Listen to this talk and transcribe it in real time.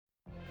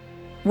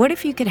What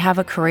if you could have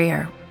a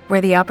career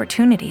where the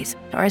opportunities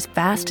are as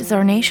vast as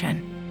our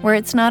nation, where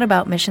it's not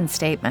about mission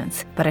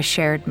statements, but a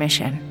shared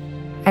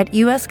mission? At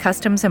U.S.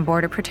 Customs and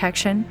Border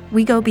Protection,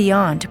 we go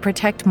beyond to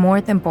protect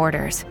more than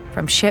borders.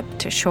 From ship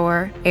to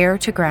shore, air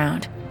to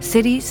ground,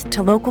 cities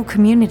to local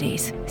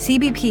communities,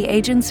 CBP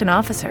agents and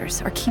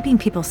officers are keeping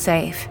people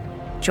safe.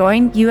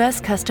 Join U.S.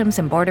 Customs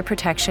and Border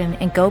Protection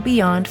and go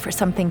beyond for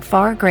something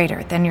far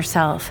greater than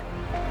yourself.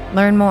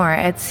 Learn more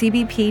at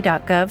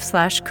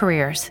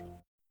cbp.gov/careers.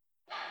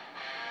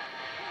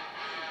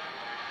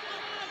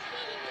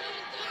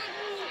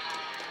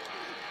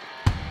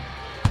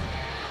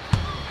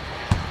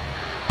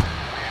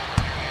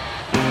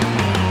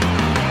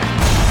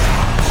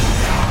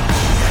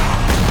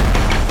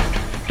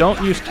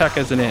 Don't use tech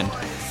as an end.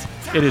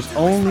 It is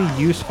only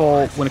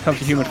useful when it comes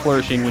to human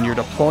flourishing when you're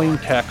deploying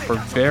tech for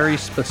very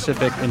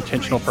specific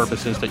intentional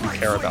purposes that you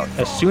care about.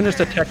 As soon as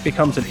the tech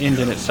becomes an end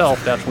in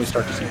itself, that's when we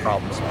start to see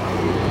problems.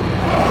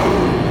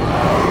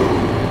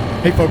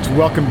 Hey folks,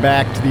 welcome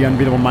back to the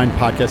Unbeatable Mind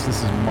Podcast.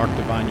 This is Mark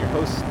Devine, your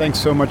host. Thanks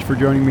so much for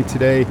joining me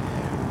today.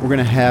 We're going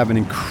to have an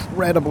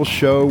incredible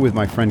show with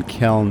my friend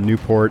Cal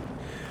Newport,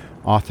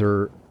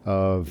 author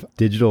of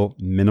Digital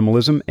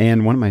Minimalism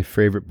and one of my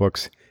favorite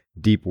books,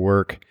 Deep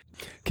Work.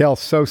 Cal,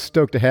 so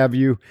stoked to have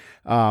you.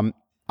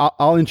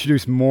 I'll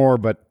introduce more,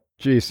 but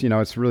geez,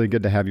 it's really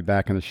good to have you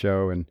back on the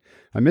show, and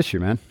I miss you,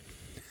 man.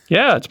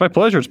 Yeah, it's my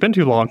pleasure. It's been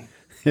too long.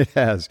 It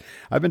has.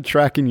 I've been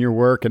tracking your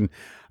work, and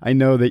I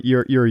know that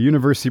you're a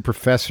university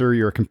professor,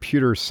 you're a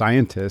computer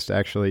scientist,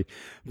 actually,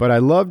 but I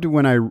loved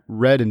when I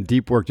read in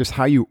Deep Work just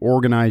how you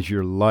organize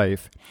your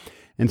life.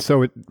 And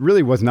so it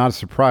really was not a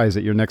surprise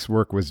that your next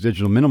work was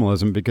digital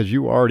minimalism, because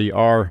you already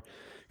are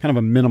kind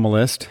of a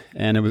minimalist,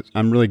 and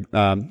I'm really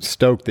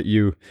stoked that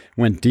you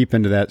went deep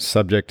into that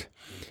subject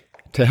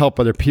to help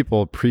other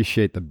people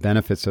appreciate the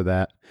benefits of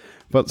that.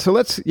 But so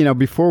let's,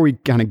 before we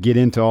kind of get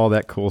into all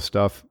that cool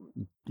stuff,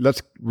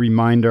 let's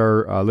remind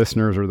our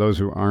listeners or those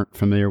who aren't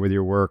familiar with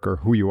your work or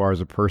who you are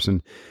as a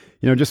person,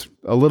 just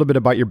a little bit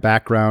about your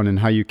background and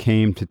how you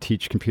came to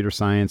teach computer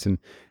science and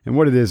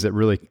what it is that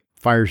really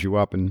fires you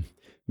up and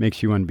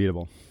makes you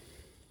unbeatable.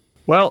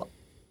 Well,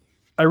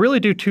 I really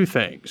do two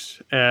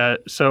things.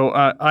 So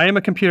I am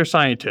a computer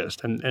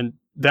scientist, and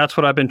that's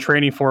what I've been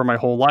training for my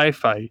whole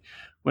life. I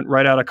went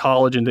right out of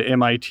college into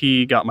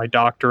MIT, got my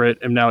doctorate,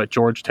 am now at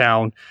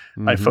Georgetown.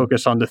 Mm-hmm. I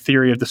focus on the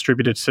theory of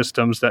distributed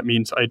systems. That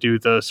means I do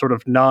the sort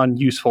of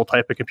non-useful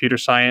type of computer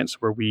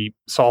science where we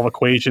solve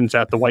equations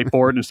at the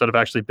whiteboard instead of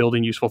actually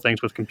building useful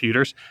things with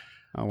computers.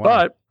 Oh, wow.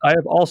 But I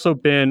have also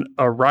been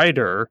a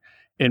writer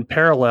in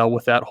parallel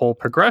with that whole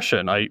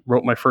progression. I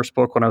wrote my first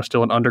book when I was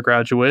still an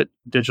undergraduate.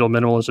 Digital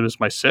Minimalism is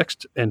my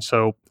sixth. And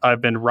so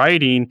I've been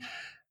writing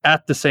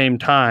at the same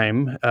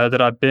time that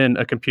I've been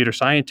a computer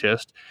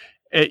scientist.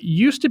 It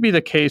used to be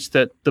the case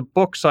that the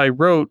books I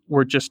wrote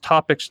were just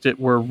topics that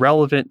were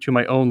relevant to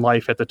my own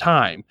life at the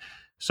time.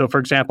 So for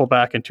example,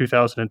 back in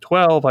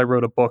 2012, I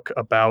wrote a book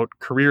about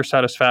career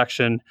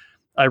satisfaction.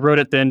 I wrote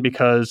it then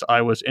because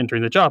I was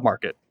entering the job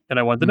market and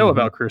I wanted to know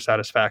about career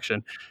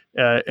satisfaction.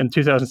 In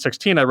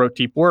 2016, I wrote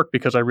Deep Work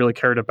because I really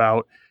cared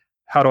about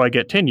how do I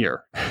get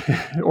tenure?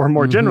 Or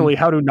more generally,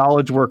 how do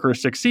knowledge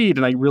workers succeed?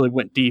 And I really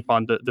went deep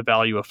on the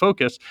value of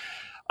focus.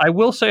 I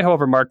will say,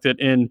 however, Mark, that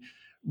in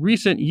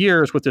recent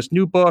years with this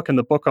new book and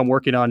the book I'm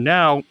working on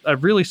now,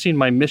 I've really seen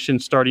my mission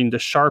starting to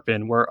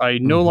sharpen, where I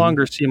no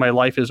longer see my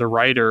life as a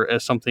writer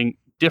as something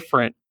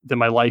different than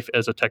my life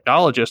as a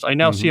technologist. I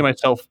now see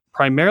myself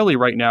primarily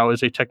right now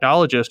as a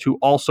technologist who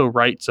also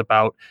writes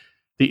about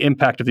the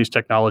impact of these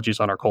technologies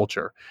on our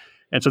culture.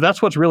 And so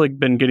that's what's really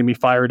been getting me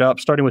fired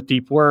up, starting with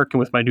Deep Work and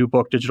with my new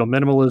book, Digital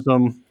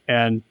Minimalism,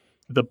 and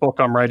the book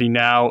I'm writing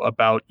now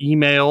about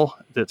email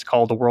that's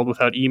called The World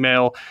Without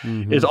Email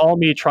is all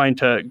me trying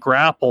to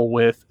grapple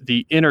with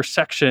the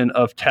intersection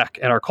of tech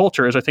and our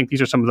culture, as I think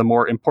these are some of the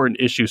more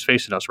important issues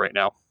facing us right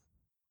now.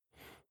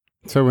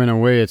 So in a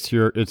way, it's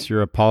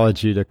your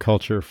apology to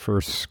culture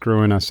for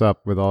screwing us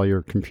up with all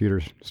your computer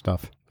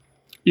stuff.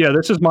 Yeah,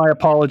 this is my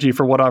apology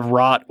for what I've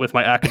wrought with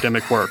my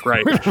academic work,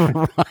 right?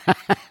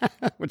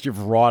 What you've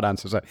wrought on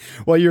society.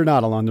 Well, you're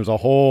not alone. There's a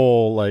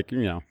whole,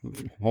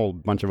 whole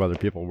bunch of other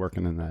people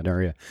working in that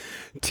area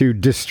to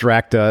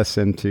distract us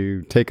and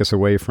to take us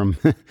away from,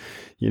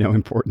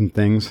 important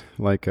things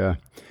like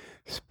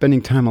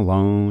spending time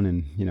alone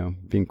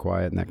and, being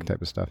quiet and that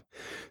type of stuff.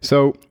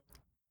 So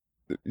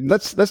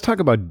let's talk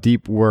about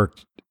Deep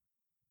Work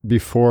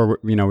before,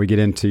 we get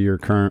into your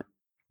current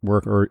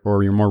work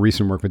or your more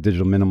recent work with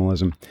digital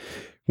minimalism.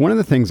 One of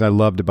the things I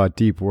loved about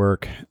Deep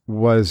Work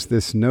was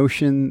this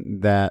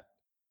notion that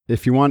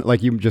if you want,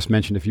 like you just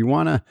mentioned, if you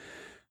want to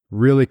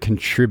really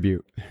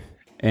contribute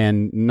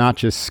and not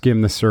just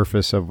skim the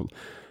surface of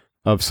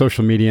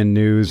social media and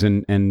news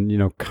and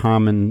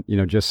common,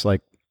 just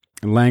like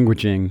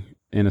languaging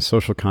in a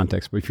social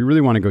context, but if you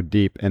really want to go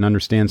deep and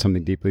understand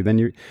something deeply, then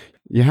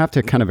you have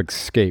to kind of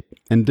escape,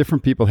 and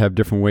different people have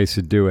different ways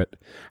to do it.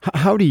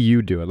 How do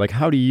you do it? Like,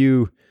 how do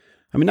you,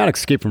 not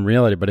escape from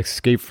reality, but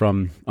escape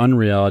from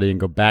unreality and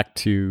go back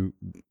to,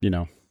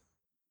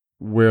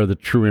 where the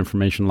true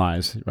information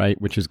lies, right?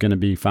 Which is going to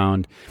be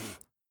found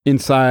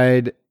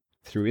inside,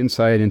 through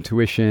insight,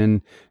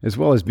 intuition, as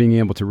well as being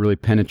able to really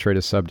penetrate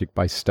a subject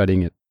by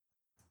studying it,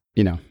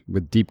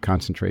 with deep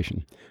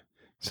concentration.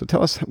 So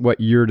tell us what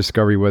your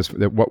discovery was,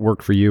 that what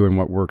worked for you and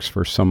what works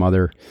for some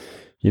other,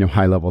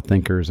 high-level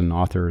thinkers and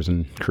authors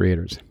and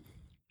creators.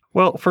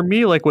 Well, for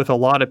me, like with a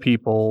lot of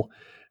people,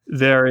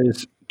 there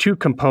is two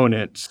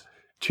components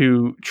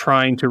to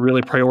trying to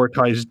really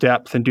prioritize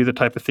depth and do the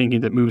type of thinking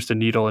that moves the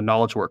needle in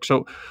knowledge work.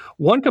 So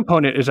one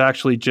component is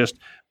actually just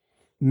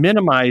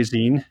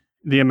minimizing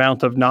the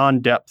amount of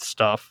non-depth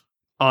stuff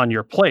on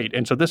your plate.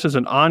 And so this is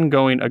an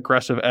ongoing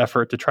aggressive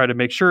effort to try to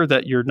make sure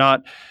that you're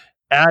not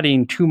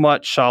adding too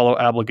much shallow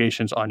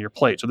obligations on your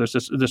plate. So there's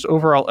this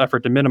overall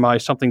effort to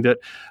minimize something that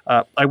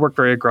I work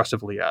very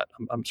aggressively at.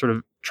 I'm sort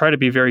of try to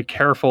be very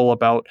careful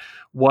about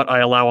what I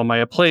allow on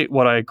my plate,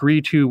 what I agree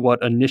to,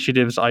 what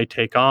initiatives I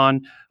take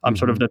on. I'm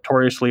sort of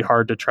notoriously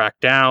hard to track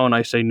down.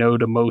 I say no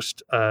to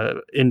most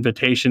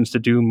invitations to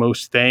do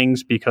most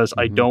things because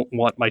I don't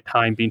want my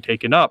time being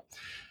taken up.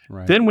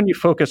 Right. Then when you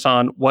focus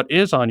on what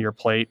is on your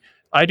plate,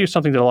 I do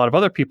something that a lot of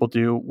other people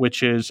do,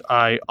 which is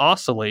I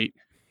oscillate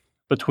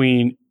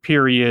between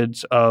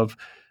periods of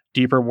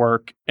deeper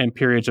work and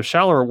periods of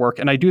shallower work.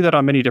 And I do that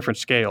on many different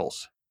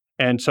scales.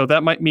 And so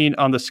that might mean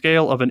on the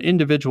scale of an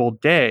individual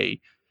day,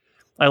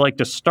 I like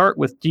to start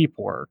with deep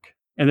work.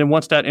 And then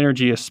once that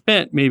energy is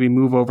spent, maybe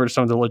move over to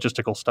some of the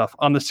logistical stuff.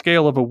 On the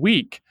scale of a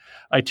week,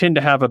 I tend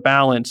to have a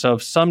balance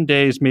of some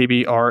days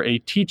maybe are a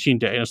teaching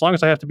day. And as long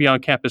as I have to be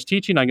on campus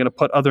teaching, I'm going to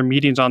put other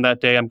meetings on that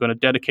day. I'm going to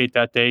dedicate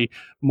that day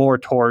more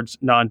towards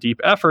non-deep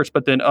efforts.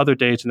 But then other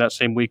days in that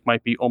same week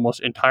might be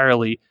almost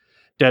entirely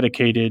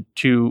dedicated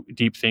to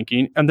deep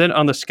thinking. And then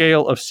on the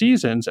scale of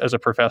seasons as a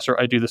professor,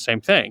 I do the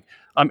same thing.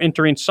 I'm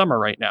entering summer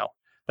right now.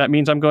 That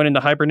means I'm going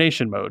into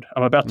hibernation mode.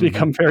 I'm about to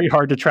become very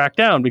hard to track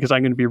down because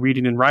I'm going to be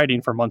reading and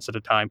writing for months at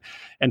a time.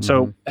 And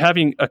so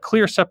having a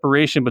clear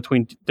separation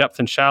between depth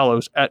and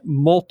shallows at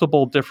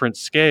multiple different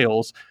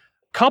scales,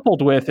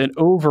 coupled with an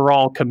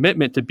overall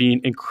commitment to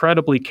being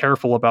incredibly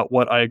careful about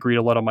what I agree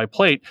to let on my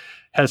plate,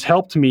 has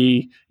helped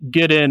me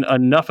get in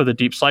enough of the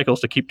deep cycles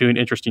to keep doing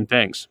interesting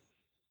things.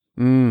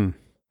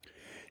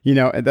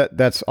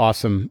 That's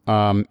awesome.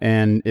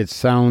 And it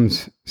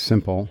sounds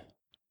simple,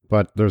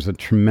 but there's a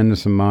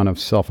tremendous amount of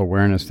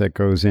self-awareness that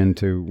goes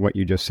into what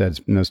you just said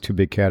in those two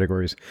big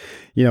categories.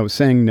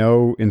 Saying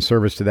no in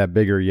service to that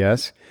bigger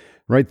yes,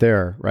 right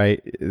there,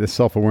 right? The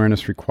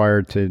self-awareness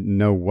required to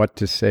know what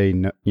to say,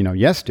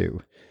 yes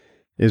to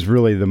is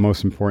really the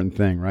most important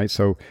thing, right?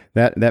 So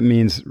that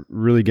means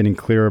really getting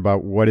clear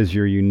about what is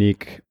your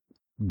unique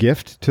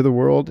gift to the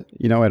world,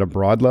 at a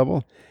broad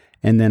level,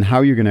 and then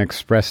how you're going to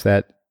express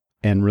that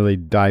and really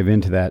dive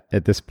into that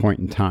at this point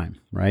in time,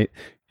 right?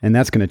 And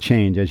that's going to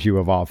change as you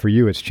evolve. For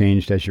you, it's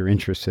changed as your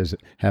interests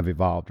have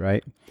evolved,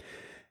 right?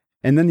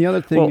 And then the other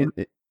thing,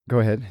 go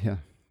ahead. Yeah.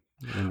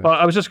 Well,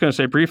 I was just going to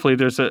say briefly,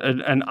 there's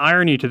an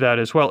irony to that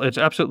as well. It's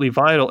absolutely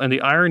vital. And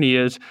the irony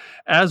is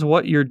as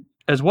what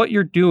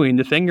you're doing,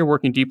 the thing you're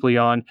working deeply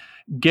on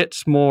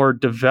gets more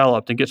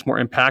developed and gets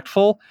more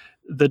impactful,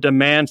 the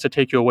demands to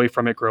take you away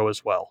from it grow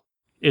as well.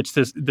 It's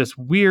this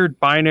weird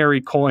binary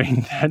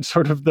coin that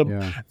sort of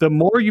the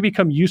more you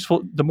become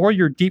useful, the more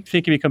your deep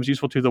thinking becomes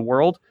useful to the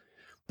world,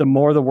 the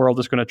more the world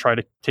is going to try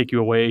to take you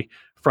away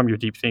from your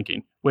deep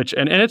thinking,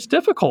 and it's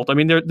difficult. I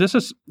mean, this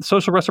is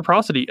social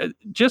reciprocity.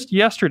 Just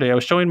yesterday, I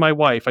was showing my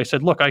wife, I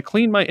said, look, I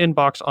cleaned my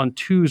inbox on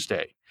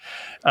Tuesday,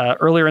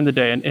 earlier in the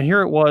day. And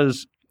here it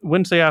was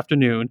Wednesday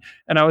afternoon.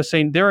 And I was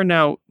saying, there are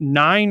now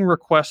 9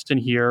 requests in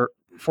here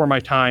for my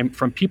time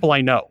from people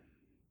I know.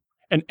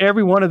 And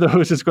every one of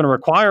those is going to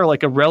require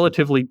like a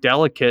relatively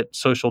delicate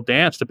social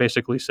dance to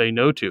basically say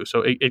no to.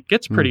 So it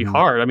gets pretty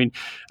hard. I mean,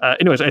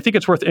 anyways, I think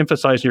it's worth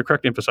emphasizing, you're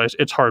correct to emphasize,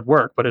 it's hard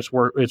work, but it's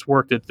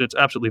work that's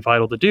absolutely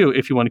vital to do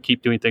if you want to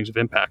keep doing things of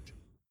impact.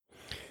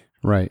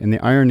 Right. And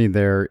the irony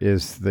there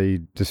is the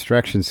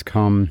distractions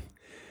come,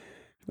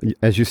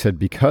 as you said,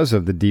 because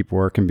of the deep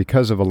work and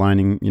because of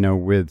aligning,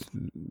 with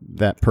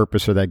that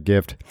purpose or that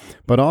gift.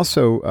 But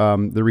also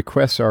the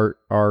requests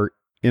are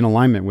in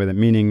alignment with it,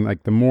 meaning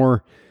like the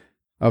more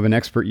of an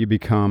expert you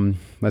become,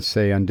 let's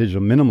say on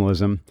digital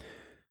minimalism,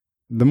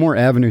 the more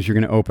avenues you're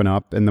going to open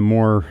up and the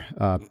more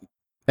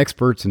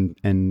experts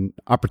and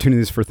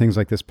opportunities for things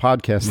like this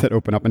podcast that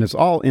open up. And it's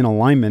all in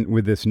alignment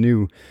with this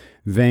new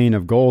vein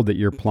of gold that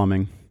you're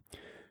plumbing.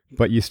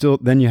 But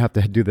then you have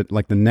to do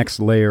the next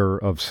layer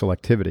of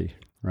selectivity,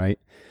 right?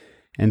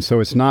 And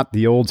so it's not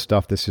the old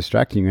stuff that's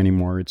distracting you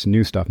anymore. It's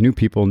new stuff, new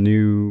people,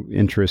 new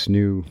interests,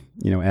 new,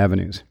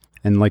 avenues.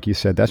 And like you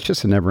said, that's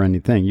just a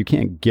never-ending thing. You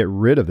can't get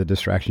rid of the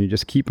distraction. You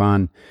just keep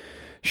on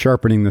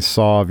sharpening the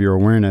saw of your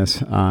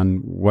awareness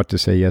on what to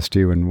say yes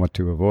to and what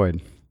to avoid.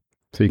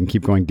 So you can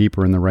keep going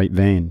deeper in the right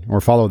vein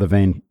or follow the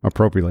vein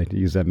appropriately, to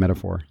use that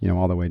metaphor,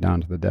 all the way down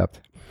to the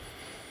depth.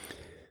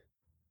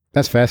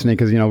 That's fascinating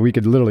because, we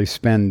could literally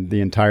spend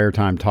the entire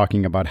time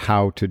talking about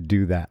how to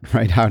do that,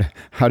 right?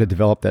 How to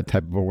develop that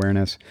type of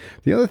awareness.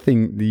 The other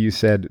thing that you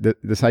said,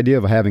 this idea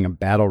of having a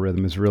battle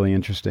rhythm is really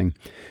interesting.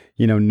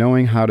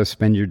 knowing how to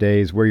spend your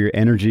days, where your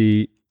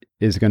energy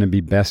is going to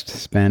be best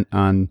spent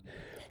on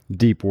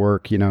deep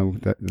work,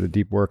 the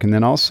deep work. And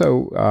then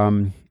also,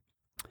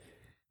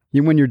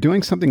 when you're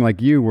doing something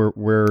like you,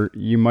 where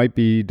you might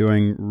be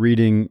doing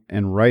reading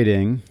and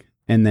writing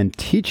and then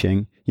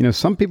teaching,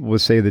 some people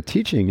would say the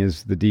teaching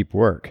is the deep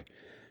work,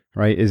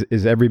 right?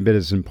 Is every bit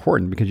as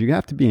important, because you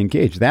have to be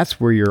engaged. That's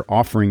where you're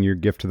offering your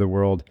gift to the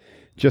world,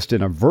 just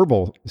in a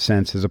verbal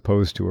sense as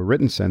opposed to a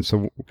written sense.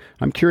 So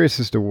I'm curious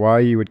as to why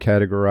you would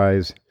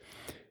categorize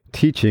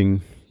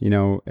teaching,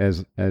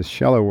 as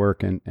shallow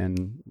work,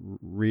 and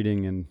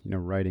reading and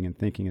writing and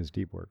thinking as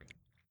deep work.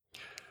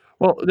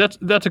 Well, that's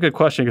a good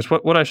question, because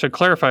what I should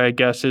clarify, I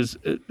guess, is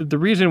the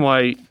reason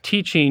why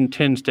teaching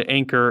tends to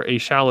anchor a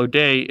shallow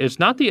day is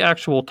not the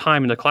actual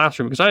time in the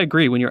classroom, because I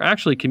agree, when you're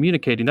actually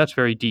communicating, that's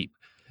very deep.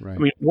 Right. I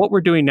mean, what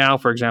we're doing now,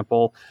 for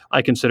example,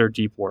 I consider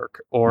deep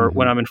work. Or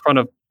when I'm in front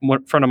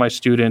of my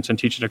students and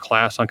teaching a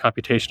class on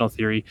computational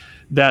theory,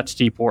 that's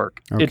deep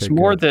work. Okay, it's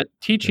more good. that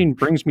teaching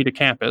brings me to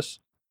campus.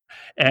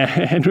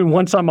 And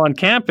once I'm on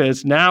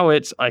campus, now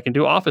I can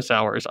do office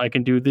hours. I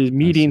can do the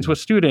meetings with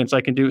students.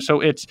 So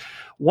it's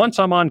once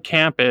I'm on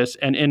campus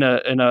and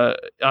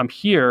I'm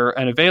here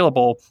and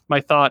available,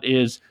 my thought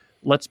is,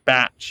 let's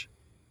batch.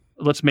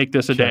 Let's make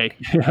this a day.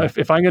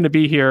 If I'm going to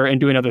be here and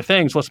doing other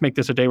things, let's make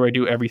this a day where I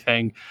do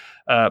everything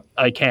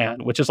I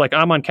can, which is like,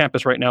 I'm on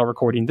campus right now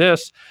recording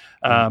this.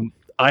 I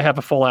have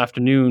a full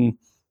afternoon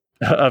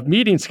of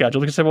meeting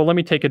scheduled. You can say, well, let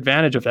me take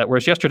advantage of that.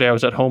 Whereas yesterday I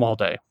was at home all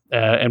day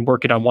and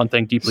working on one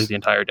thing deeply the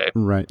entire day.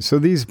 Right. So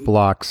these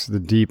blocks, the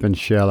deep and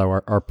shallow,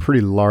 are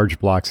pretty large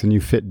blocks, and you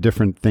fit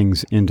different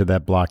things into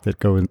that block that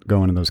go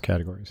into those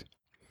categories.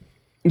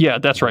 Yeah,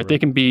 that's right. They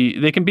can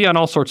be on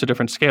all sorts of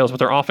different scales, but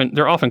they're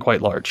often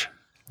quite large.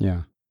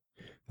 Yeah.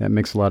 That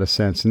makes a lot of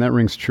sense. And that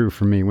rings true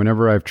for me.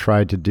 Whenever I've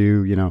tried to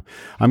do,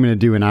 I'm going to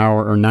do an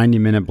hour or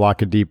 90-minute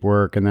block of deep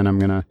work, and then I'm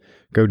going to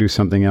go do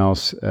something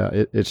else.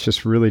 It's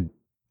just really,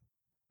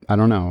 I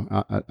don't know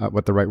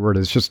what the right word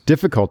is. It's just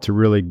difficult to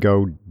really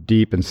go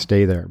deep and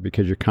stay there,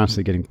 because you're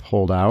constantly getting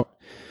pulled out.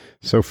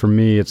 So for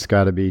me, it's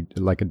got to be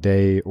like a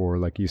day, or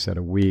like you said,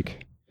 a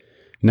week.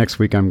 Next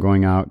week, I'm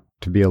going out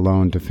to be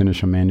alone to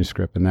finish a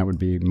manuscript, and that would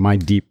be my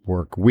deep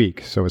work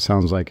week. So it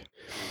sounds like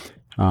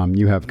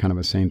you have kind of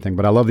the same thing.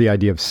 But I love the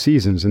idea of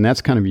seasons, and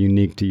that's kind of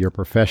unique to your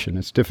profession.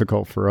 It's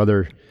difficult for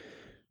other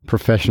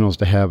professionals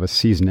to have a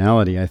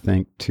seasonality, I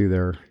think, to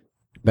their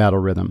battle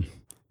rhythm.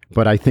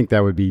 But I think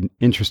that would be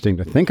interesting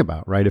to think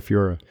about, right? If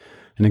you're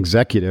an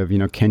executive,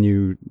 can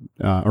you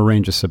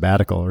arrange a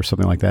sabbatical or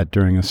something like that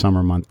during a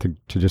summer month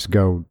to just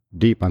go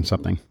deep on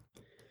something?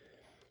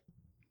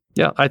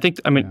 Yeah, I think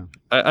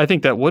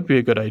that would be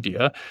a good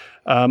idea.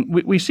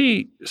 We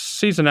see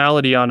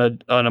seasonality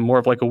on a more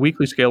of like a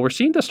weekly scale. We're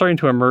seeing this starting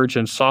to emerge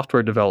in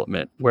software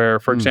development, where,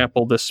 for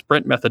example, the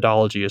sprint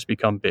methodology has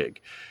become big,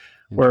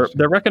 where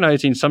they're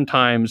recognizing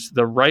sometimes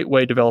the right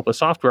way to develop a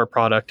software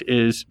product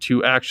is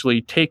to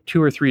actually take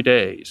 2 or 3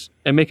 days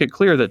and make it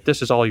clear that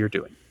this is all you're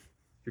doing.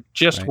 You're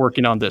just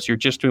working on this. You're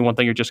just doing one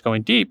thing. You're just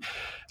going deep.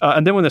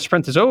 And then when the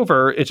sprint is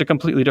over, it's a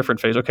completely different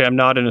phase. Okay, I'm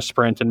not in a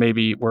sprint, and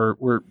maybe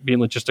we're being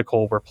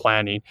logistical, we're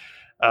planning.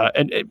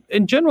 And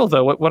in general,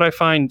 though, what I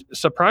find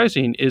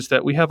surprising is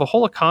that we have a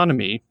whole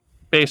economy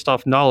based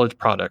off knowledge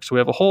products. We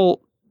have a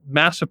whole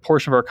massive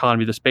portion of our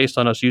economy that's based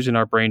on us using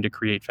our brain to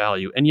create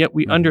value. And yet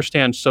we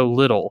understand so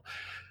little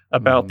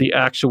about the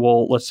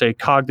actual, let's say,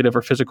 cognitive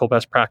or physical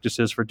best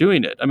practices for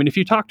doing it. I mean, if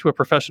you talk to a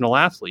professional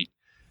athlete,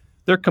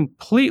 they're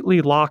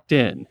completely locked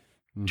in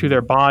to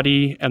their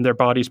body and their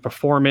body's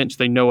performance.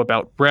 They know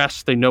about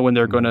rest. They know when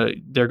they're going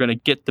to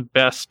get the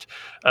best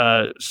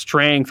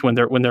strength, when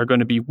they're going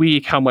to be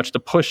weak, how much to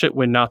push it,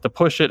 when not to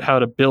push it, how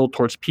to build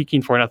towards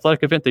peaking for an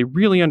athletic event. They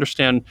really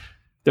understand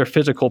their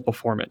physical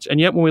performance. And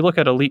yet when we look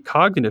at elite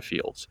cognitive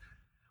fields,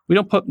 we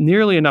don't put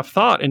nearly enough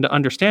thought into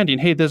understanding,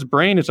 hey, this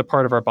brain is a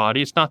part of our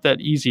body. It's not that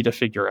easy to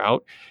figure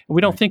out. And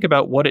we don't think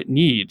about what it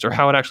needs, or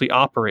how it actually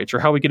operates, or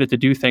how we get it to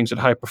do things at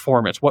high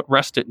performance, what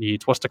rest it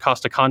needs, what's the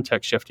cost of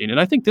context shifting. And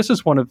I think this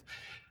is one of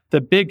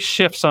the big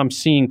shifts I'm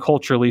seeing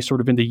culturally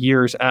sort of in the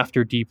years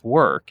after deep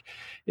work,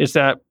 is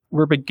that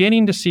we're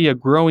beginning to see a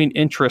growing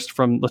interest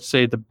from, let's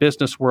say, the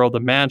business world, the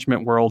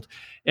management world,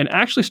 and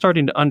actually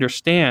starting to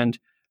understand,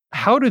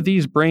 how do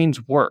these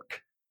brains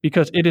work?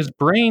 Because it is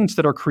brains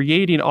that are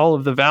creating all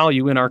of the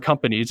value in our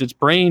companies. It's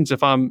brains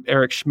if I'm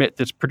Eric Schmidt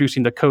that's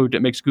producing the code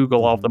that makes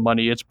Google all of the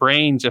money. It's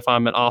brains if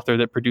I'm an author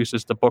that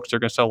produces the books that are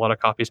going to sell a lot of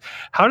copies.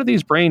 How do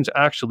these brains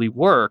actually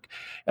work?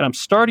 And I'm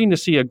starting to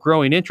see a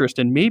growing interest,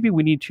 and maybe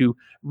we need to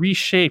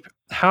reshape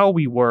how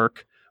we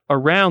work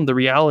around the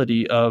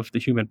reality of the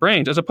human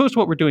brains, as opposed to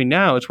what we're doing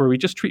now, is where we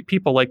just treat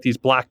people like these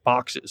black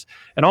boxes.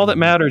 And all that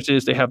matters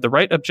is they have the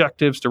right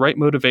objectives, the right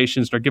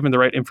motivations, they're given the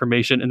right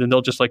information, and then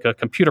they'll just, like a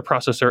computer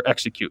processor,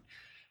 execute.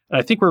 And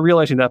I think we're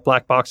realizing that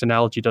black box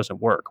analogy doesn't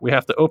work. We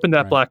have to open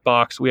that black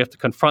box. We have to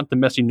confront the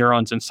messy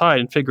neurons inside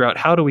and figure out,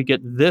 how do we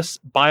get this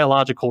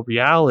biological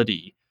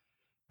reality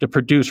to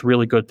produce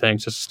really good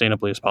things as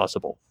sustainably as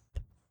possible?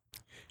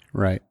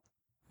 Right.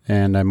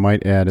 And I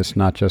might add, it's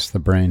not just the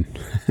brain;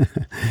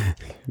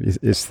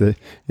 it's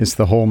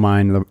the whole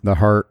mind, the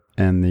heart,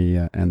 and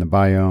the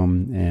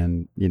biome,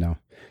 and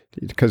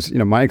because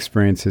my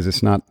experience is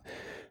it's not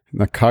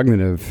the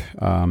cognitive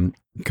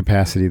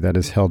capacity that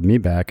has held me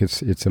back.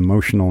 It's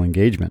emotional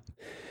engagement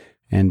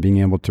and being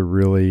able to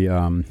really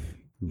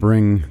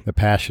bring the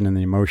passion and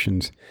the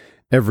emotions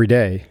every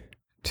day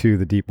to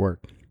the deep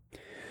work.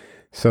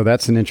 So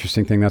that's an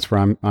interesting thing. That's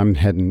where I'm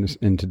heading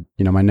into.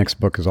 My next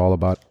book is all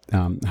about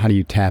how do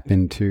you tap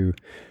into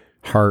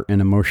heart and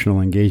emotional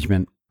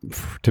engagement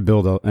to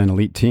build an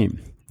elite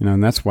team.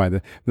 And that's why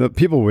the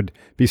people would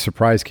be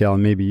surprised, Cal,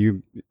 and maybe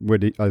you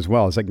would as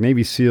well. It's like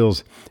Navy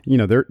SEALs.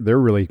 They're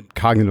really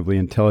cognitively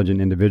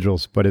intelligent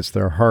individuals, but it's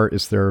their heart,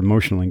 it's their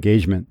emotional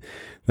engagement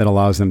that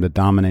allows them to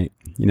dominate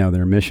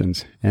their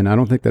missions. And I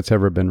don't think that's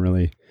ever been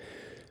really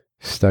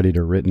studied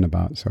or written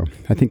about. So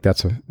I think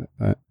that's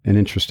an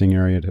interesting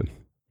area to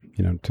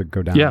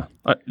go down. Yeah,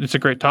 it's a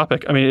great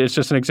topic. I mean, it's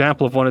just an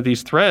example of one of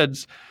these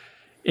threads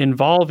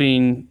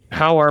involving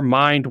how our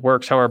mind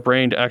works, how our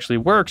brain actually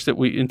works, that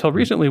until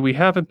recently, we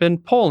haven't been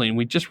polling.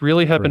 We just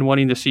really have been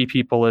wanting to see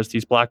people as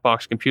these black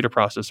box computer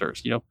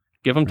processors.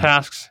 Give them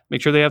tasks,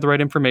 make sure they have the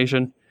right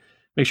information,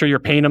 make sure you're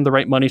paying them the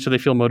right money so they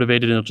feel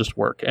motivated and it'll just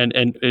work. And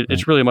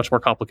it's really a much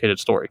more complicated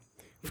story.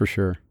 For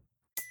sure.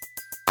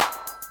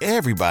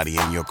 Everybody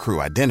in your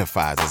crew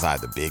identifies as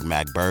either Big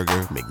Mac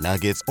Burger,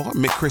 McNuggets, or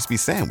McCrispy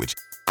Sandwich.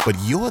 But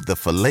you're the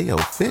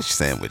Filet-O-Fish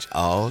Sandwich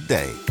all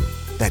day.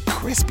 That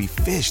crispy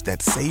fish,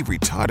 that savory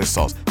tartar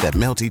sauce, that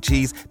melty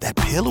cheese, that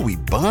pillowy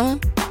bun.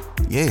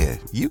 Yeah,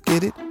 you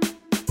get it.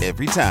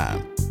 Every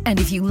time. And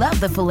if you love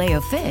the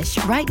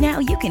Filet-O-Fish, right now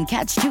you can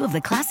catch two of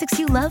the classics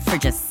you love for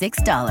just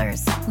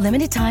 $6.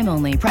 Limited time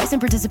only. Price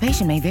and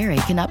participation may vary.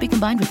 Cannot be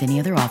combined with any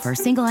other offer.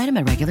 Single item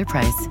at regular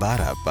price.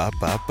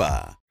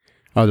 Ba-da-ba-ba-ba.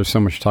 Oh, there's so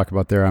much to talk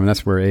about there. I mean,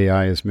 that's where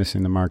AI is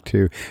missing the mark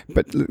too.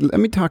 But let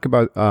me talk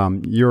about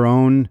your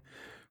own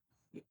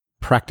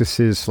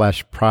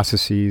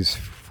practices/processes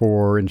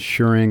for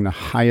ensuring the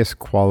highest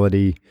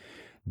quality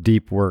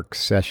deep work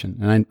session.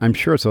 And I'm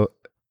sure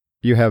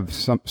you have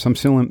some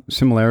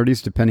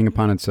similarities depending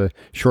upon it's a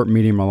short,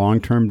 medium, or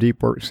long-term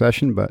deep work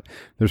session, but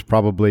there's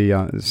probably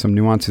some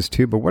nuances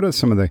too. But what are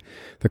some of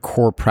the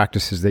core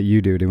practices that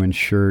you do to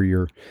ensure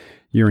you're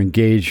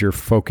engaged, you're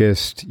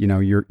focused,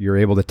 you're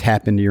able to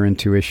tap into your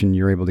intuition,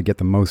 you're able to get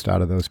the most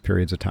out of those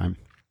periods of time?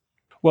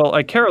 Well,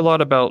 I care a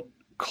lot about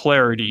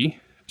clarity.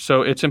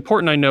 So it's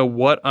important I know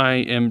what I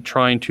am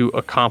trying to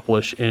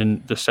accomplish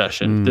in the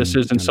session. This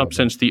is, in some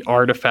sense, the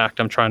artifact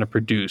I'm trying to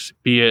produce,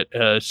 be it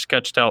a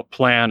sketched out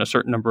plan, a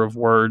certain number of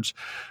words,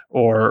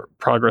 or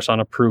progress on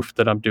a proof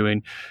that I'm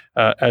doing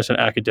as an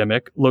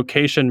academic.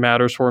 Location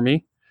matters for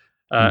me.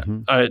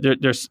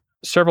 There's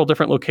several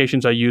different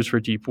locations I use for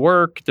deep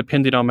work.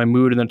 Depending on my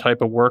mood and the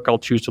type of work, I'll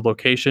choose the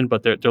location,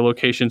 but they're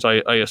locations I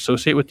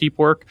associate with deep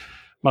work.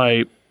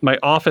 My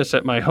office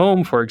at my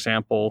home, for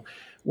example,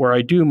 where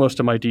I do most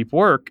of my deep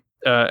work,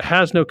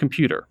 has no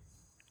computer.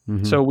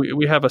 So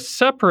we have a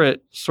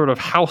separate sort of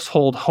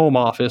household home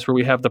office where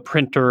we have the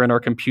printer and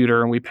our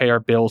computer and we pay our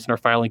bills and our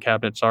filing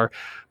cabinets are.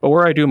 But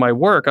where I do my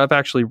work, I've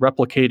actually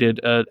replicated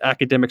an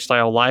academic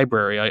style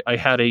library. I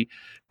had a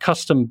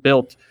custom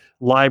built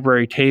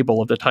library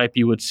table of the type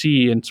you would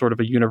see in sort of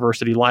a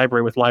university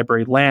library with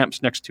library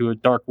lamps next to a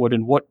dark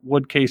wooden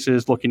wood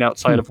cases looking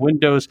outside of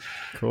windows.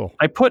 Cool.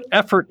 I put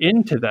effort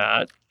into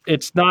that.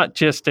 It's not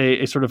just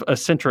a sort of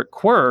eccentric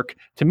quirk.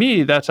 To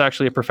me, that's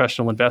actually a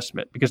professional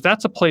investment because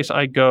that's a place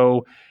I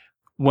go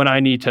when I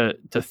need to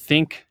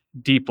think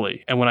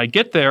deeply. And when I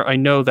get there, I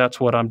know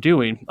that's what I'm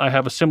doing. I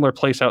have a similar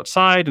place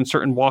outside and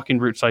certain walking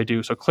routes I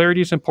do. So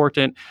clarity is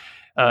important.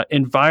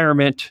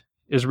 Environment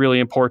is really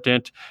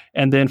important.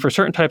 And then for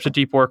certain types of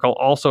deep work, I'll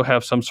also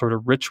have some sort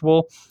of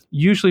ritual.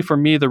 Usually for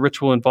me, the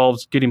ritual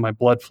involves getting my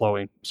blood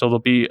flowing. So there'll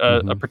be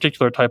a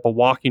particular type of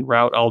walking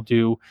route I'll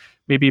do,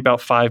 maybe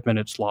about 5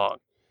 minutes long.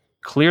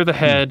 Clear the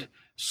head,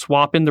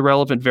 swap in the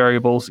relevant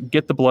variables,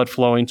 get the blood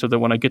flowing so that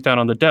when I get down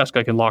on the desk,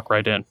 I can lock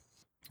right in.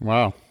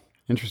 Wow.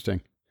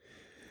 Interesting.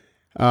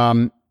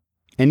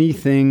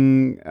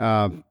 Anything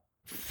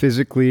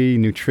physically,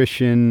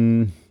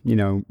 nutrition,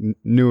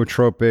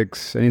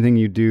 nootropics, anything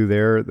you do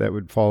there that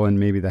would fall in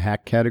maybe the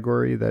hack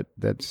category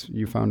that's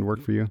you found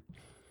work for you?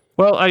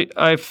 Well,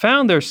 I've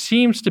found there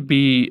seems to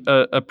be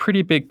a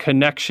pretty big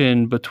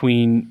connection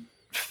between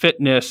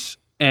fitness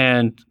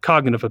and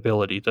cognitive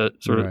ability.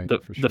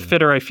 The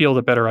fitter I feel,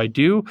 the better I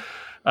do.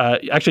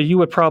 Actually, you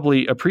would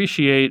probably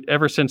appreciate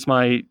ever since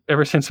my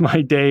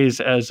days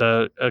as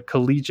a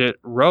collegiate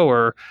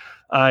rower,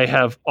 I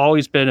have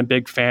always been a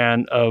big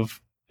fan of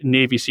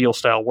Navy SEAL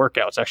style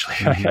workouts. Actually,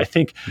 I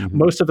think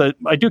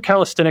I do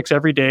calisthenics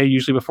every day,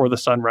 usually before the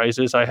sun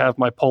rises. I have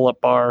my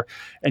pull-up bar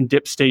and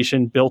dip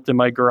station built in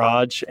my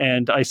garage,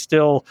 and I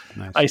still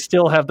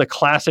have the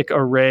classic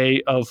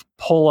array of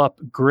pull-up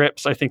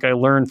grips. I think I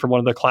learned from one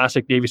of the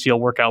classic Navy SEAL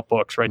workout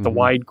books, right? The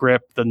wide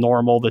grip, the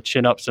normal, the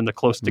chin-ups, and the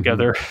close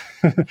together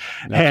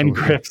hand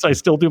grips. I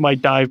still do my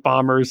dive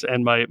bombers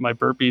and my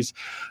burpees.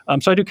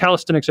 So I do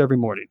calisthenics every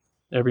morning.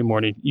 every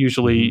morning,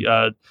 usually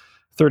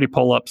 30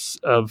 pull-ups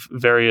of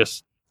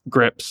various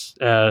grips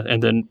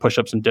and then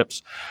push-ups and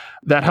dips.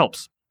 That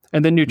helps.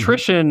 And then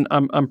nutrition,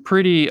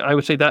 I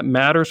would say that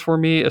matters for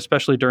me,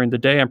 especially during the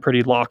day. I'm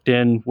pretty locked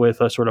in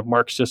with a sort of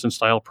Marxist and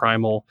style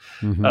primal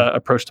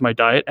approach to my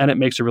diet, and it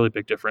makes a really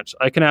big difference.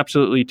 I can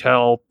absolutely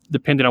tell,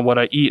 depending on what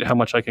I eat, how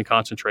much I can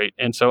concentrate.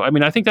 And so,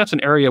 I think that's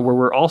an area where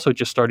we're also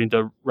just starting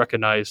to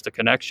recognize the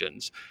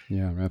connections.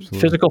 Yeah, absolutely.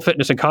 Physical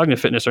fitness and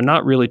cognitive fitness are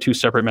not really two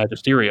separate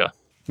magisteria.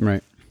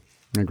 Right.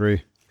 I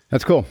agree.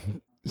 That's cool.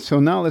 So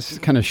now let's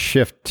kind of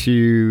shift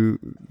to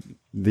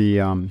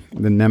the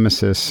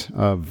nemesis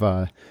of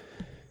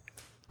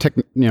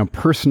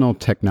personal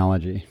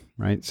technology,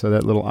 right? So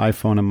that little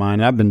iPhone of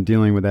mine, I've been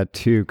dealing with that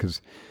too,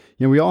 because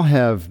we all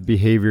have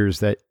behaviors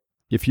that,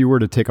 if you were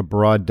to take a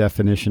broad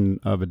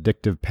definition of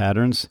addictive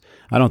patterns,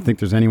 I don't think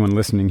there's anyone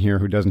listening here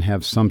who doesn't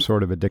have some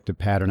sort of addictive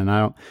pattern. And I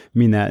don't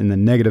mean that in the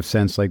negative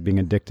sense, like being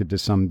addicted to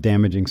some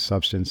damaging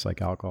substance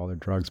like alcohol or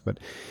drugs, but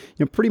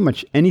pretty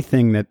much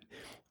anything that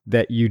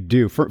you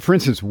do. For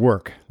instance,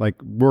 work.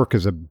 Like work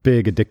is a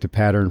big addictive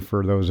pattern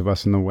for those of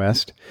us in the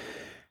West.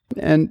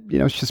 And,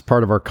 it's just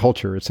part of our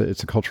culture. It's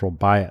a cultural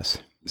bias.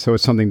 So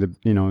it's something that,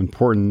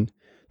 important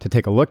to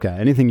take a look at.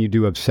 Anything you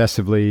do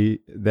obsessively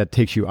that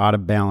takes you out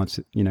of balance,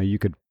 you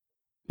could,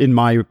 in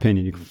my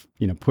opinion, you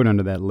could, put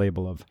under that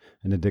label of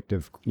an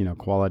addictive,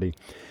 quality.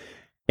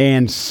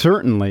 And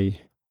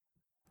certainly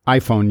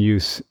iPhone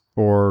use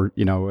or,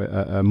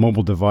 a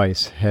mobile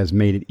device has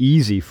made it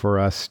easy for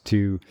us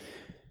to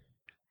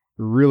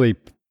really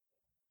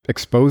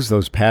expose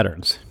those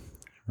patterns,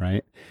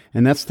 right?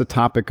 And that's the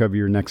topic of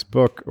your next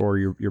book, or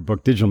your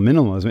book, Digital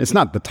Minimalism. It's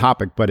not the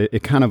topic, but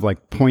it kind of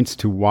like points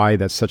to why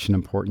that's such an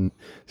important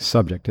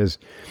subject. Is,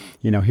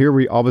 here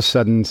we all of a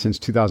sudden, since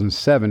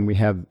 2007, we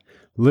have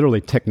literally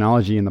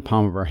technology in the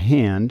palm of our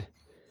hand.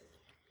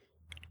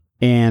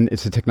 And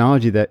it's a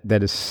technology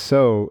that is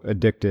so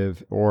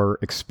addictive, or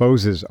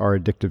exposes our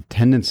addictive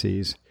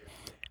tendencies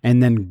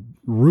and then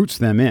roots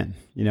them in,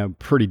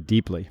 pretty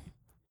deeply.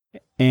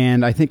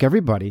 And I think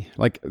everybody,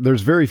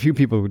 there's very few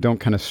people who don't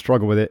kind of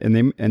struggle with it, and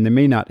they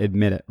may not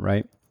admit it,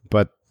 right?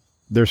 But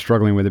they're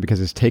struggling with it because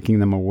it's taking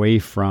them away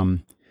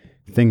from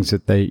things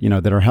that they,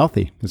 that are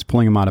healthy. It's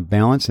pulling them out of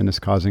balance, and it's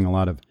causing a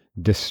lot of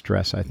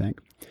distress, I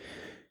think.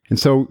 And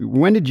so,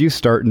 when did you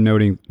start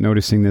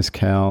noticing this,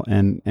 Cal?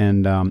 And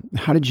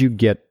how did you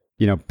get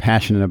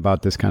passionate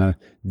about this kind of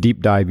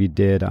deep dive you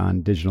did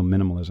on digital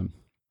minimalism?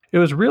 It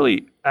was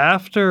really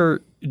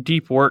after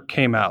Deep Work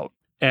came out.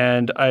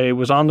 And I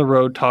was on the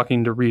road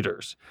talking to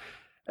readers.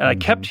 And I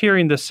kept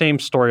hearing the same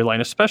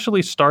storyline,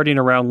 especially starting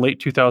around late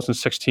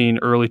 2016,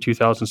 early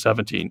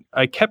 2017.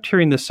 I kept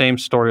hearing the same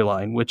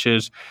storyline, which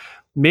is,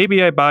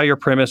 maybe I buy your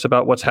premise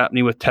about what's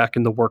happening with tech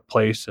in the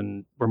workplace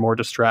and we're more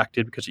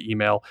distracted because of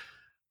email.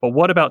 But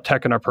what about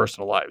tech in our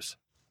personal lives?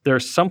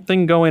 There's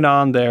something going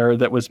on there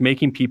that was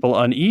making people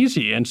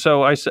uneasy. And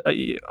so I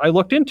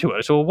looked into it.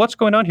 I said, well, what's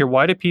going on here?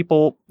 Why do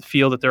people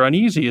feel that they're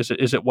uneasy? Is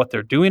it what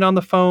they're doing on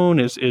the phone?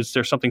 Is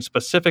there something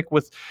specific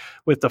with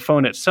the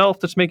phone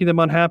itself that's making them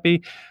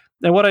unhappy?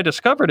 And what I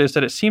discovered is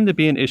that it seemed to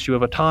be an issue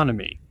of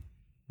autonomy.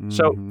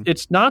 So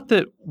it's not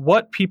that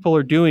what people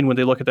are doing when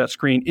they look at that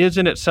screen is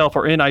in itself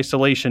or in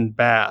isolation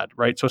bad,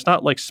 right? So it's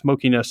not like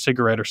smoking a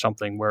cigarette or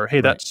something where, hey,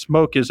 that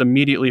smoke is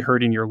immediately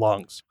hurting your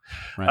lungs.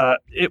 Right.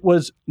 It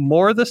was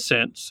more the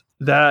sense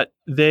that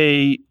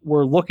they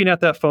were looking at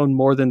that phone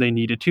more than they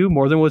needed to,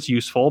 more than was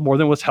useful, more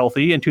than was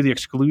healthy, and to the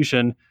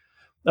exclusion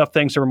of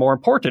things that were more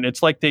important.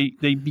 It's like they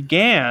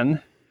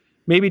began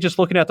maybe just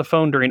looking at the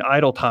phone during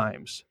idle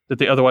times that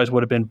they otherwise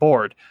would have been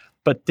bored.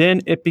 But then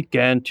it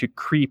began to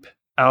creep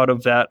out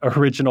of that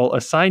original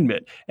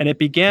assignment. And it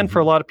began for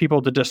a lot of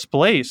people to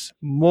displace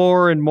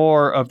more and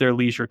more of their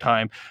leisure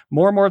time,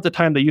 more and more of the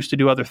time they used to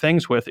do other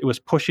things with. It was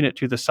pushing it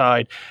to the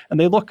side. And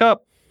they look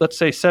up, let's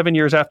say 7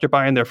 years after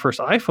buying their first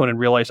iPhone, and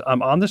realize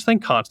I'm on this thing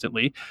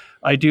constantly.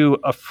 I do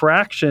a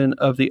fraction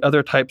of the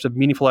other types of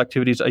meaningful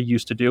activities I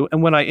used to do.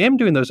 And when I am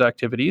doing those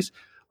activities,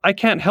 I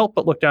can't help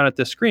but look down at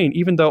this screen,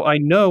 even though I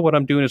know what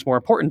I'm doing is more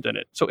important than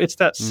it. So it's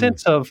that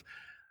sense of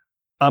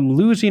I'm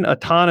losing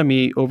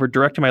autonomy over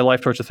directing my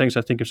life towards the things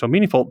I think are so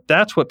meaningful.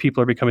 That's what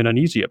people are becoming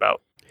uneasy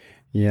about.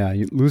 Yeah,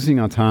 losing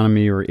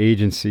autonomy or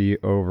agency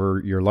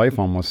over your life,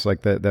 almost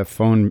like that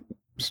phone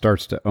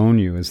starts to own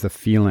you, is the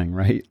feeling,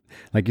 right?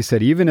 Like you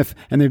said, even if,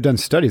 and they've done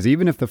studies,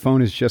 even if the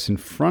phone is just in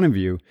front of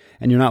you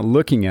and you're not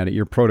looking at it,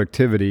 your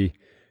productivity,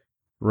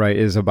 right,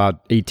 is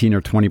about 18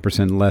 or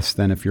 20% less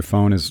than if your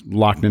phone is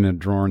locked in a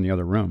drawer in the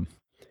other room.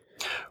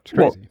 It's crazy.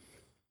 Well,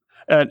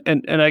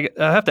 and I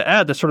have to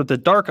add that sort of the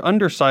dark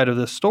underside of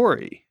this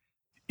story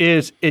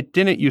is it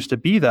didn't used to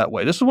be that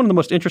way. This is one of the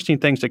most interesting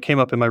things that came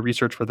up in my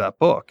research for that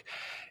book,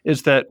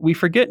 is that we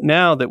forget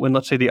now that when,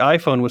 let's say, the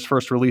iPhone was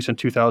first released in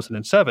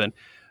 2007,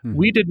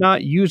 we did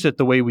not use it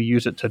the way we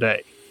use it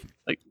today.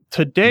 Like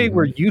today,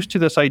 we're used to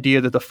this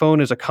idea that the phone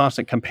is a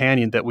constant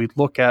companion that we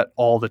look at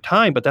all the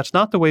time, but that's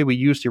not the way we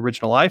used the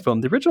original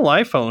iPhone. The original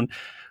iPhone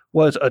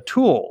was a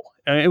tool.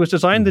 And it was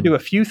designed to do a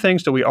few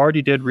things that we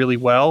already did really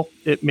well.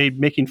 It made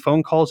making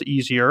phone calls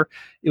easier.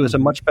 It was a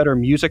much better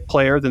music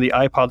player than the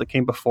iPod that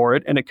came before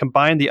it. And it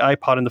combined the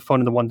iPod and the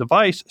phone into one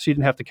device, so you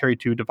didn't have to carry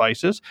two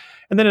devices.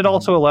 And then it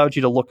also allowed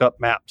you to look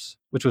up maps,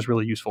 which was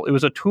really useful. It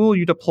was a tool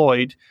you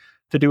deployed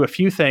to do a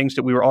few things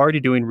that we were already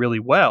doing really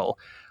well.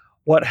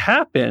 What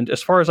happened,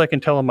 as far as I can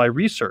tell in my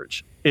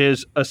research,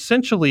 is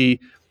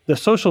essentially the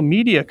social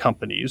media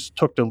companies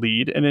took the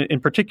lead, and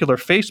in particular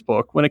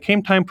Facebook. When it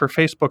came time for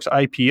Facebook's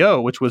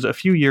IPO, which was a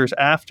few years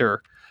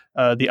after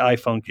the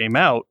iPhone came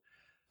out,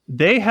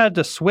 they had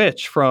to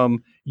switch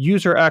from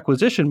user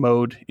acquisition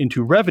mode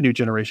into revenue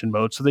generation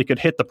mode so they could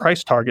hit the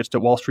price targets that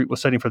Wall Street was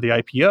setting for the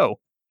IPO.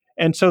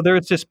 And so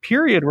there's this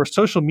period where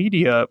social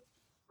media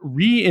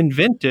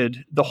reinvented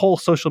the whole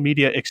social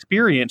media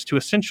experience to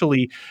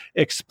essentially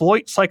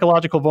exploit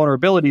psychological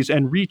vulnerabilities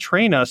and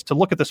retrain us to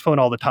look at this phone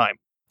all the time.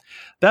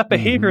 That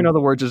behavior, in other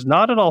words, is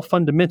not at all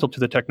fundamental to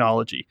the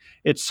technology.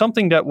 It's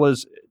something that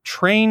was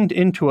trained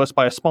into us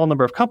by a small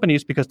number of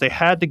companies because they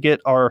had to get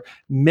our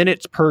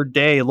minutes per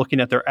day looking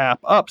at their app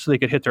up so they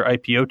could hit their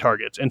IPO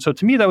targets. And so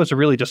to me, that was a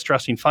really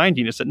distressing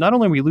finding, is that not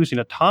only are we losing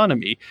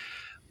autonomy,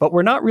 but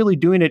we're not really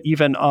doing it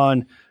even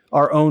on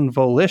our own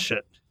volition.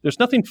 There's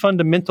nothing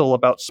fundamental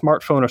about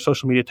smartphone or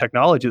social media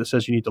technology that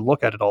says you need to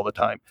look at it all the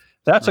time.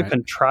 That's a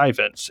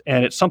contrivance,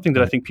 and it's something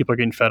that I think people are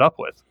getting fed up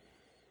with.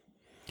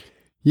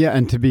 Yeah,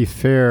 and to be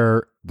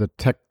fair, the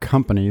tech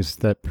companies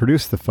that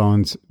produce the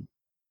phones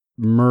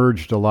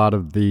merged a lot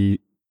of the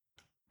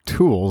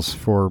tools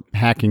for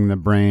hacking the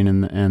brain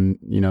and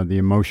the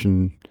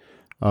emotion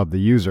of the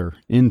user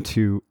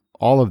into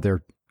all of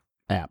their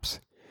apps,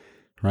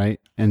 right?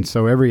 And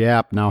so every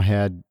app now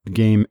had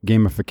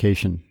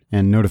gamification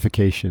and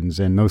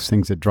notifications and those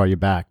things that draw you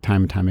back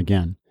time and time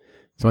again.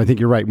 So I think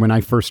you're right. When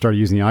I first started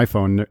using the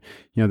iPhone,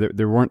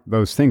 there weren't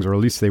those things, or at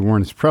least they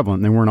weren't as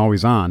prevalent. And they weren't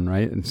always on,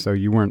 right? And so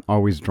you weren't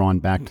always drawn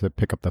back to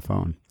pick up the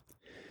phone.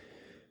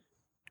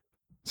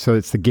 So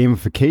it's the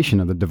gamification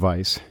of the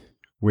device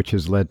which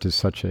has led to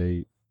such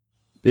a.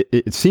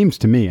 It seems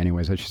to me,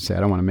 anyways, I should say, I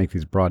don't want to make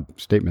these broad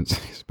statements,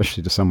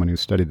 especially to someone who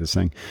studied this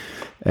thing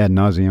ad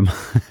nauseum.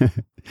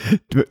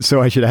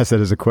 So I should ask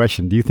that as a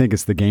question. Do you think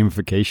it's the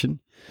gamification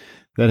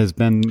that has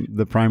been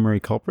the primary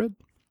culprit?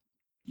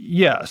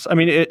 Yes. I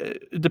mean,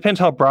 it depends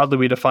how broadly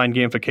we define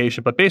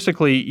gamification, but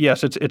basically,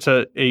 yes, it's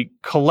a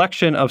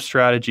collection of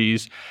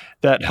strategies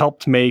that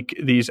helped make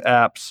these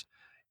apps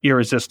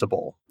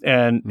irresistible.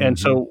 And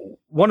so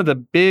one of the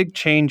big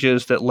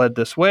changes that led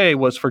this way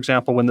was, for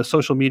example, when the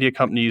social media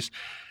companies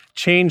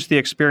changed the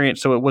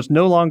experience. So it was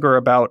no longer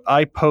about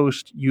I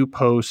post, you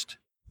post,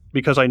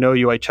 because I know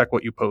you, I check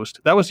what you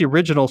post. That was the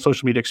original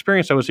social media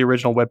experience. That was the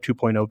original Web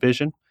 2.0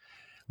 vision.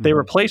 They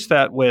replaced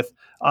that with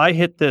I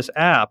hit this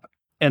app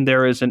and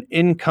there is an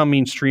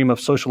incoming stream of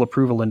social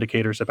approval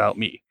indicators about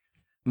me.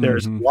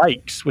 There's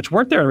likes, which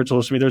weren't there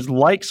originally to me. There's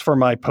likes for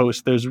my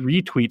post. There's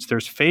retweets.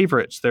 There's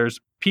favorites. There's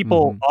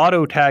people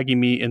auto tagging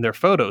me in their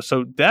photos.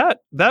 So that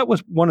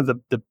was one of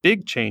the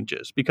big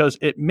changes, because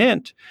it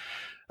meant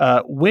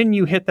when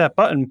you hit that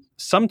button,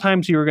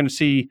 sometimes you were going to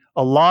see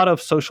a lot of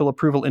social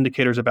approval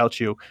indicators about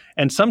you.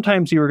 And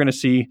sometimes you were going to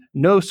see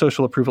no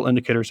social approval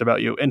indicators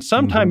about you. And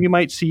sometimes you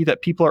might see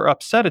that people are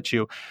upset at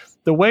you.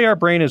 The way our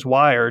brain is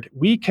wired,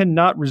 we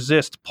cannot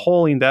resist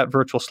pulling that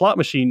virtual slot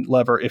machine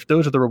lever if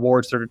those are the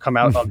rewards that are going to come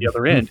out on the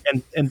other end.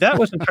 And that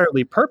was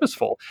entirely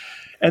purposeful.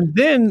 And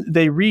then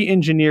they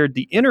re-engineered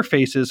the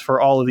interfaces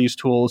for all of these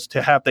tools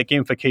to have that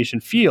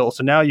gamification feel.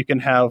 So now you can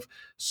have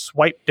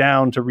swipe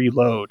down to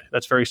reload.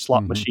 That's very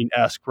slot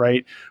machine-esque,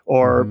 right?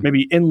 Or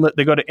maybe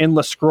they go to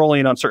endless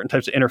scrolling on certain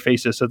types of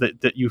interfaces so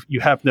that you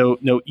have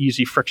no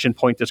easy friction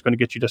point that's going to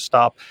get you to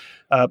stop.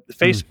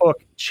 Facebook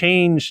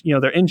changed,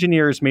 their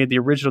engineers made the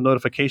original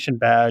notification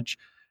badge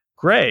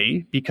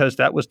gray because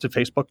that was the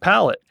Facebook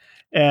palette.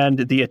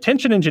 And the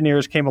attention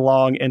engineers came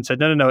along and said,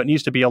 no, it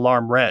needs to be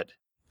alarm red,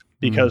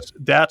 because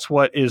that's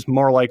what is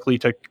more likely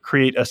to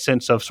create a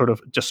sense of sort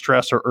of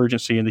distress or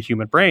urgency in the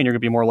human brain. You're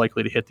going to be more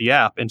likely to hit the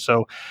app. And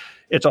so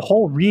it's a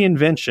whole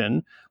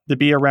reinvention to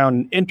be around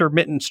an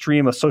intermittent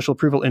stream of social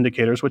approval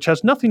indicators, which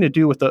has nothing to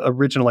do with the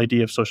original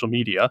idea of social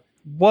media.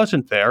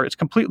 Wasn't there. It's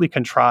completely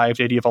contrived,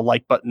 the idea of a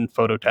like button,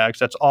 photo tags.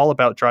 That's all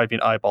about driving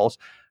eyeballs,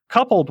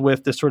 coupled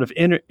with this sort of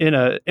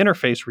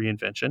interface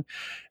reinvention.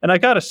 And I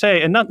got to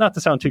say, and not to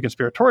sound too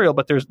conspiratorial,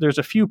 but there's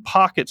a few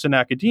pockets in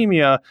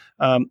academia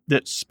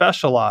that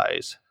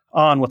specialize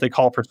on what they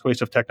call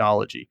persuasive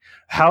technology.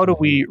 How do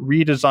we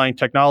redesign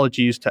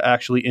technologies to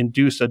actually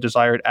induce a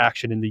desired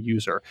action in the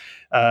user?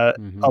 A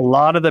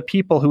lot of the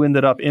people who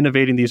ended up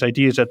innovating these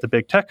ideas at the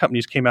big tech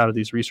companies came out of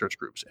these research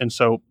groups. And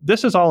so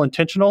this is all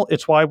intentional.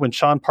 It's why when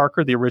Sean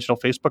Parker, the original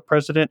Facebook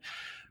president,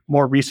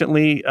 more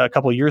recently, a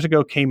couple of years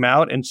ago, came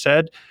out and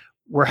said,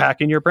 we're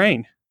hacking your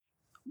brain.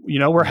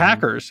 We're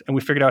hackers and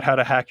we figured out how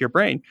to hack your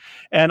brain.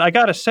 And I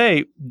got to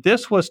say,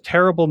 this was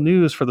terrible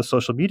news for the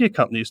social media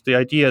companies. The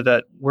idea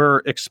that we're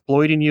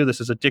exploiting you,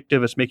 this is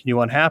addictive, it's making you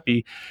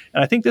unhappy.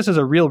 And I think this is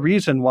a real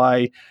reason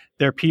why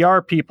their PR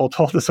people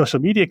told the social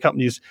media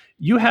companies,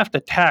 you have to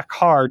tack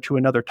hard to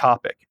another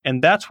topic.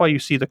 And that's why you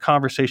see the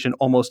conversation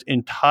almost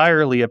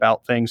entirely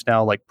about things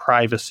now like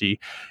privacy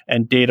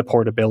and data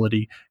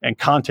portability and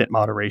content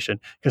moderation,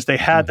 because they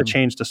had to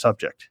change the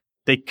subject.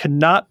 They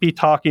cannot be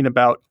talking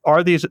about,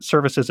 are these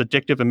services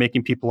addictive and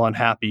making people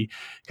unhappy?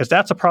 Because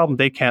that's a problem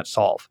they can't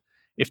solve.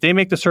 If they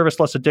make the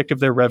service less addictive,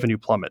 their revenue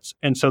plummets.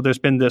 And so there's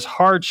been this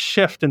hard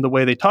shift in the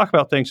way they talk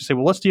about things to say,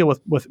 well, let's deal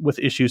with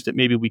issues that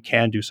maybe we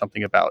can do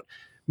something about.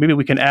 Maybe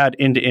we can add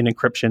end-to-end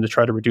encryption to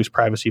try to reduce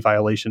privacy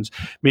violations.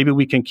 Maybe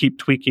we can keep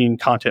tweaking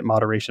content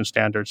moderation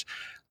standards.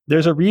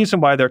 There's a reason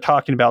why they're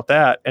talking about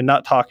that and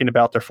not talking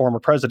about their former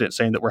president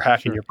saying that we're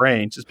hacking your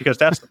brains. It's because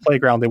that's the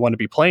playground they want to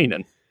be playing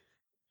in.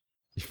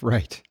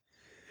 Right.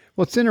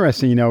 Well, it's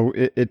interesting,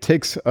 it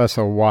takes us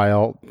a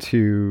while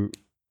to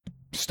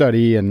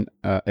study and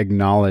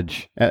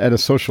acknowledge at a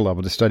social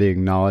level, to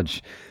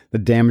acknowledge the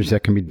damage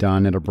that can be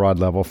done at a broad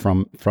level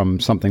from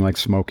something like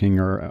smoking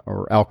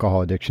or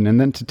alcohol addiction, and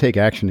then to take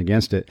action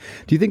against it.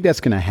 Do you think that's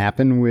going to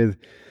happen with,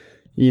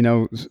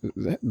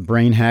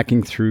 brain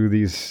hacking through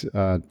these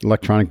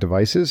electronic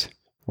devices?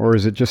 Or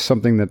is it just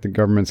something that the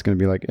government's going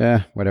to be like,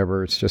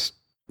 whatever, it's just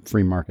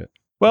free market?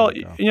 Well,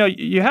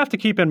 you have to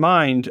keep in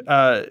mind,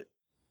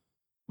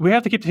 we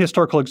have to keep the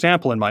historical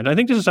example in mind. I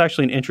think this is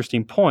actually an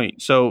interesting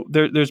point. So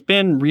there's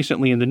been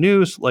recently in the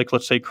news, like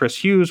let's say Chris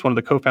Hughes, one of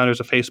the co-founders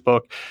of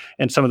Facebook,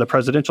 and some of the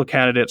presidential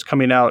candidates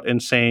coming out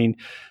and saying,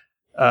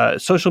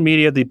 social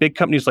media, the big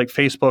companies like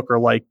Facebook are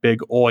like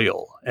big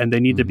oil, and they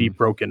need to be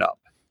broken up.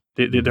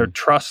 They're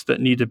trusts that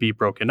need to be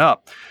broken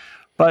up.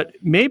 But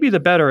maybe the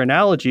better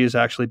analogy is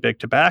actually big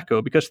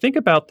tobacco, because think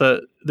about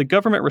the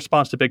government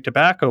response to big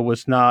tobacco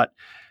was not,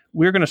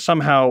 we're going to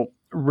somehow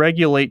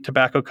regulate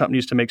tobacco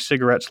companies to make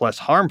cigarettes less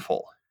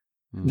harmful.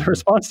 The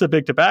response to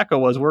big tobacco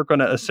was, we're going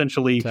to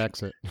essentially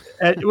tax it.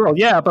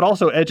 But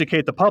also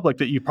educate the public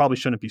that you probably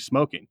shouldn't be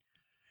smoking.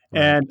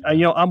 Right. And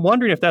I'm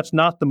wondering if that's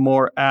not the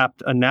more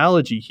apt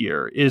analogy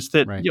here. Is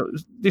that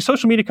the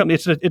social media company?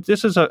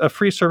 This is a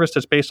free service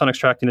that's based on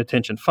extracting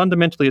attention.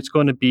 Fundamentally, it's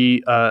going to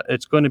be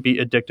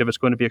addictive. It's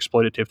going to be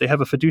exploitative. They have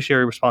a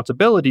fiduciary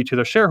responsibility to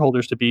their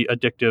shareholders to be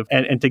addictive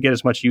and to get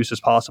as much use as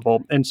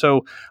possible. And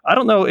so I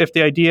don't know if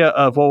the idea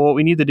of what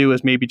we need to do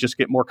is maybe just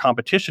get more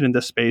competition in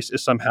this space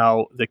is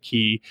somehow the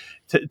key.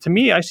 To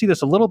me, I see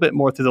this a little bit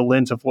more through the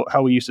lens of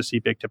how we used to see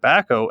big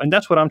tobacco, and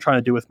that's what I'm trying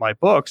to do with my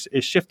books: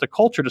 is shift the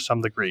culture to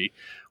some degree,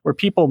 where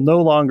people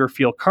no longer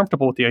feel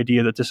comfortable with the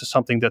idea that this is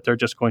something that they're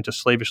just going to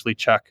slavishly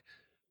check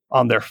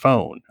on their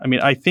phone. I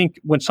mean, I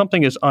think when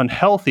something is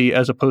unhealthy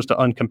as opposed to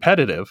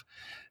uncompetitive,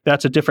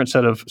 that's a different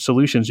set of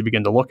solutions you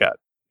begin to look at.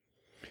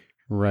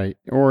 Right.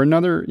 Or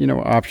another,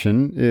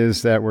 option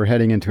is that we're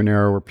heading into an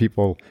era where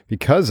people,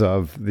 because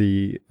of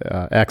the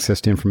access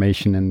to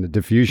information and the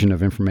diffusion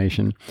of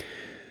information,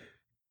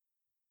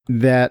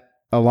 that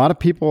a lot of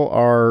people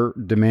are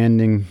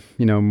demanding,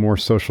 more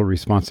social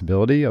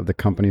responsibility of the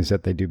companies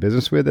that they do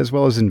business with, as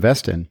well as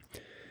invest in.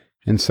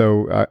 And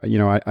so,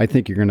 I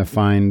think you're going to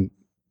find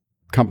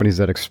companies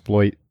that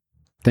exploit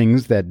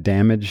things that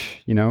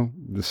damage,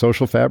 the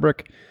social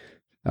fabric,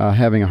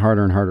 having a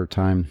harder and harder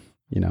time,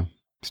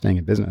 staying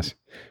in business.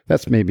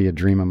 That's maybe a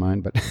dream of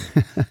mine, but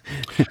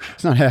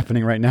it's not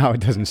happening right now. It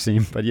doesn't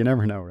seem, but you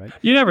never know, right?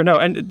 You never know.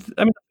 And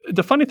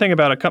the funny thing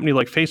about a company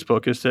like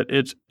Facebook is that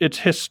it's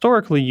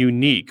historically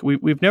unique.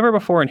 We've never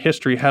before in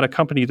history had a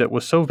company that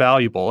was so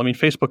valuable. I mean,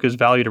 Facebook is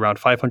valued around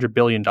 $500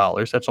 billion.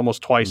 That's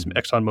almost twice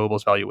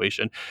ExxonMobil's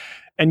valuation.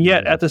 And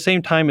yet at the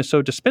same time is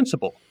so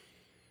dispensable.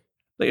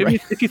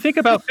 If you think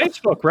about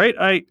Facebook, right?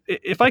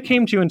 If I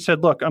came to you and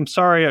said, look, I'm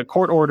sorry, a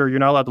court order, you're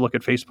not allowed to look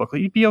at Facebook,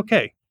 you'd be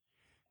okay.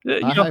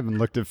 I haven't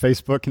looked at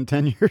Facebook in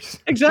 10 years.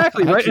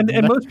 Exactly, right?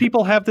 And most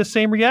people have the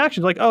same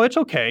reaction. Like, oh, it's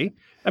okay.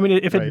 I mean,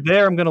 if it's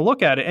there, I'm going to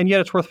look at it. And yet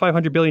it's worth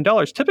 $500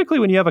 billion. Typically,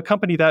 when you have a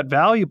company that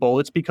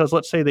valuable, it's because,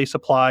 let's say, they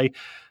supply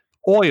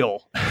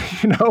oil,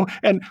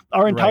 and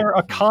our entire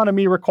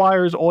economy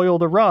requires oil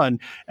to run.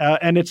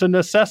 And it's a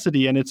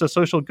necessity and it's a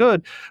social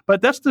good.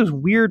 But that's the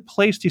weird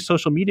place these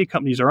social media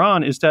companies are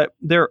on, is that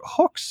their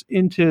hooks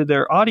into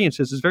their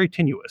audiences is very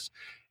tenuous.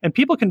 And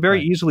people can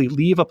very easily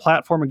leave a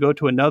platform and go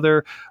to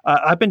another.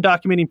 I've been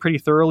documenting pretty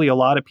thoroughly a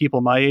lot of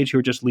people my age who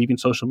are just leaving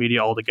social media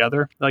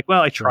altogether. Like,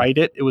 well, I tried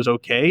it. It was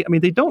okay. I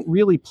mean, they don't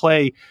really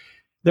play.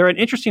 They're an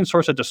interesting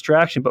source of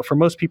distraction, but for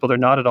most people, they're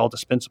not at all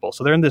dispensable.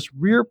 So they're in this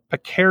real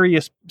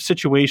precarious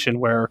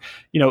situation where,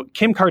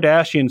 Kim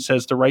Kardashian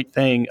says the right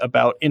thing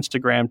about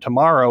Instagram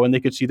tomorrow, and they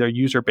could see their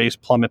user base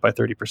plummet by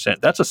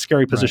 30%. That's a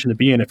scary position to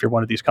be in if you're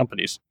one of these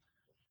companies.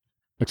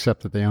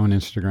 Except that they own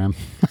Instagram.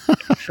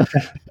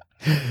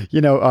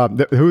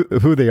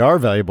 Who they are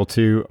valuable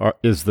to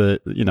is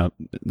the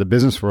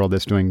business world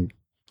that's doing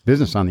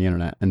business on the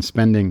internet and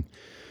spending,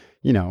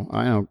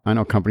 I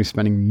know companies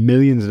spending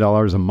millions of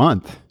dollars a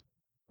month,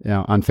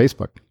 on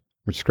Facebook,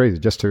 which is crazy,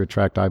 just to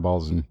attract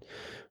eyeballs and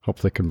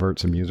hopefully convert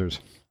some users.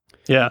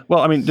 Yeah. Well,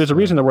 I mean, there's a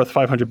reason they're worth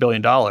 $500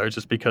 billion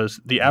is because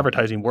the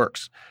advertising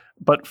works.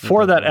 But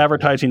for that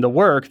advertising to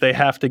work, they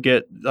have to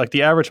get, like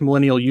the average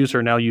millennial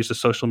user now uses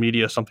social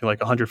media something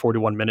like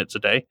 141 minutes a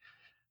day.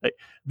 Like,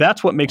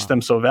 that's what makes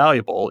them so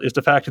valuable, is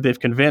the fact that they've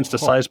convinced a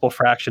sizable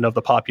fraction of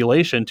the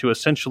population to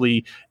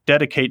essentially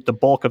dedicate the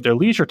bulk of their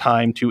leisure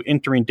time to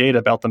entering data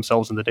about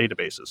themselves in the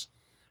databases.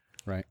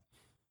 Right.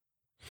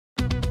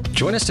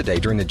 Join us today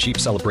during the Jeep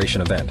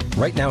Celebration event.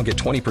 Right now, get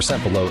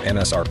 20% below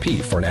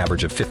MSRP for an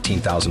average of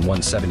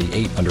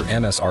 $15,178 under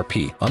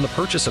MSRP on the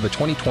purchase of a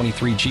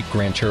 2023 Jeep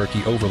Grand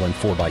Cherokee Overland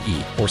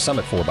 4xE or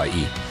Summit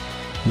 4xE.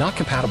 Not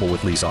compatible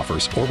with lease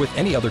offers or with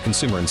any other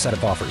consumer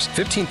incentive offers.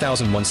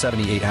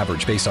 $15,178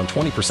 average based on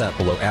 20%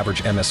 below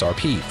average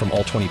MSRP from all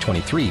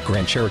 2023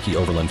 Grand Cherokee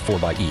Overland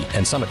 4xE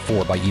and Summit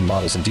 4xE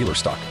models in dealer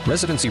stock.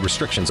 Residency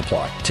restrictions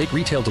apply. Take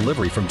retail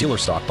delivery from dealer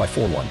stock by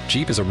 4/1.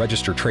 Jeep is a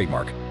registered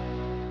trademark.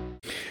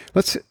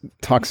 Let's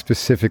talk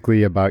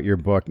specifically about your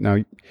book. Now,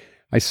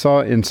 I saw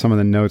in some of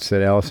the notes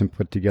that Allison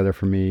put together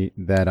for me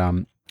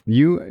that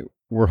you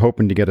were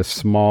hoping to get a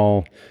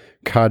small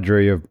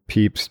cadre of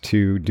peeps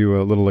to do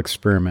a little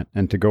experiment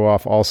and to go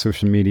off all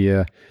social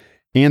media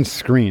and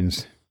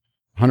screens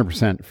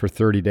 100% for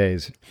 30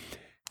 days.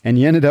 And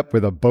you ended up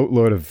with a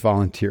boatload of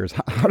volunteers.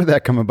 How did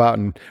that come about?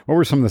 And what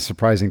were some of the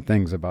surprising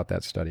things about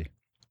that study?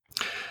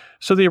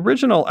 So the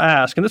original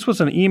ask, and this was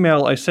an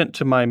email I sent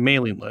to my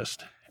mailing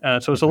list.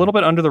 So it's a little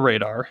bit under the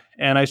radar.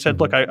 And I said,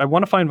 look, I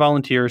want to find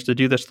volunteers to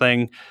do this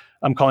thing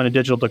I'm calling a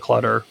digital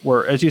declutter,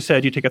 where, as you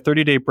said, you take a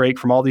 30-day break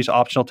from all these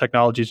optional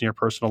technologies in your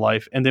personal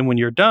life. And then when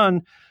you're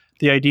done,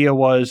 the idea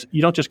was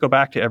you don't just go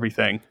back to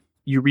everything,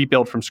 you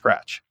rebuild from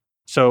scratch.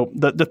 So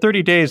the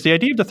 30 days, the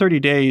idea of the 30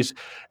 days,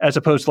 as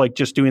opposed to like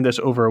just doing this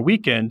over a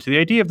weekend, the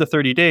idea of the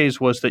 30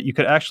 days was that you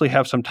could actually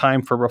have some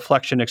time for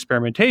reflection,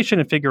 experimentation,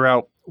 and figure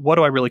out, what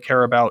do I really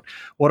care about?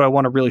 What do I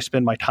want to really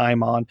spend my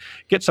time on?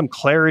 Get some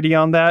clarity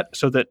on that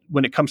so that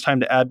when it comes time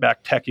to add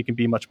back tech, you can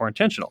be much more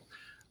intentional.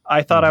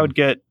 I thought I would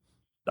get,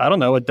 I don't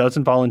know, a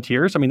dozen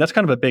volunteers. I mean, that's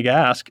kind of a big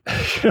ask.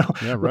 You know?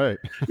 Yeah, right.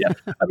 Yeah.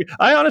 I mean,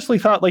 I honestly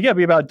thought like, yeah, it'd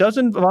be about a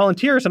dozen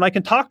volunteers and I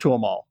can talk to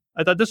them all.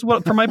 I thought this is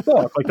what for my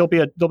book. Like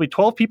there'll be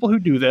 12 people who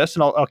do this,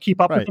 and I'll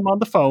keep up with them on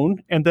the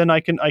phone, and then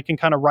I can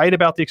kind of write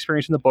about the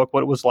experience in the book,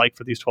 what it was like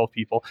for these 12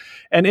 people.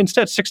 And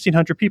instead,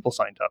 1,600 people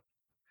signed up.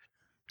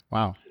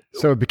 Wow!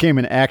 So it became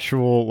an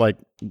actual like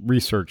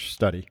research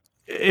study.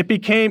 It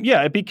became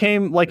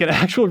like an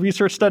actual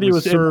research study.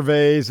 With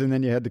surveys, and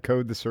then you had to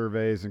code the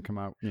surveys and come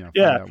out. Find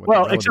out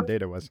what the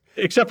data was.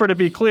 Except for, to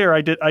be clear,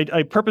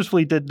 I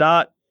purposefully did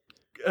not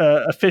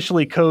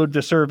officially code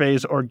the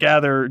surveys or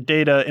gather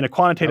data in a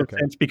quantitative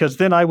sense, because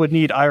then I would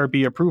need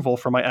IRB approval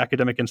from my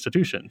academic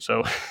institution.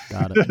 So,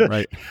 got it,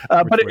 right.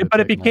 But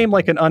it became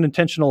like an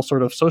unintentional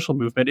sort of social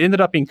movement. It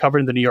ended up being covered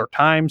in the New York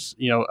Times.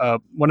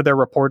 One of their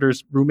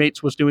reporters'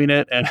 roommates was doing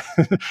it, and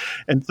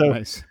and so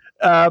nice.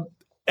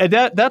 And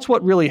that's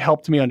what really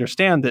helped me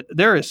understand that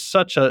there's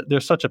such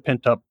a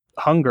pent up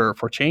hunger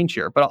for change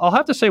here. But I'll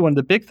have to say, one of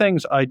the big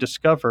things I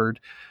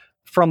discovered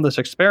from this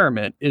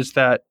experiment is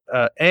that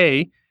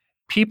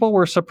people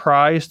were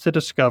surprised to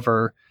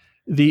discover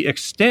the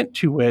extent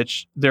to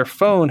which their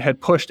phone had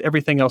pushed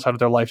everything else out of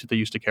their life that they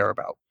used to care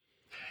about.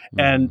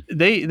 And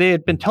they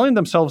had been telling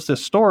themselves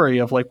this story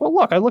of like, well,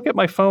 look, I look at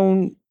my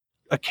phone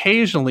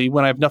occasionally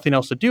when I have nothing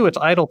else to do. It's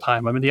idle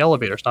time. I'm in the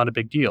elevator. It's not a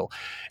big deal.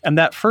 And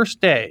that first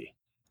day,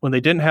 when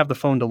they didn't have the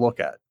phone to look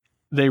at,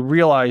 they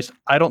realized,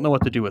 I don't know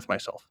what to do with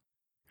myself.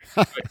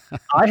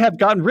 I have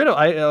gotten rid of.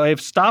 I have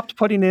stopped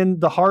putting in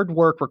the hard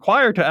work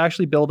required to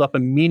actually build up a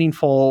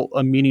meaningful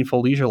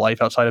leisure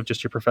life outside of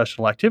just your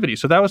professional activity.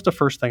 So that was the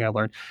first thing I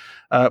learned.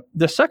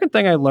 The second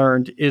thing I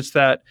learned is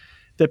that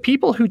the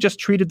people who just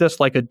treated this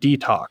like a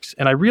detox,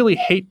 and I really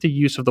hate the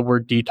use of the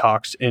word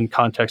detox in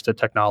context of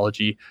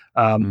technology,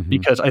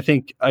 because I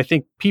think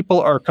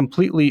people are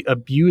completely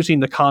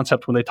abusing the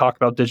concept when they talk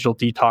about digital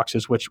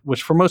detoxes,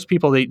 which for most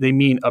people they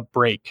mean a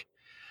break.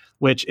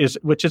 Which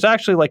is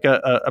actually like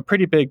a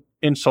pretty big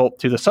insult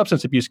to the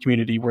substance abuse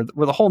community, where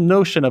the whole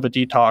notion of a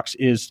detox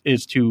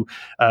is to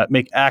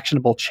make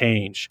actionable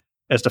change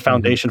as the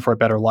foundation for a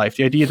better life.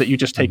 The idea that you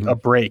just take a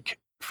break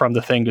from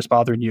the thing that's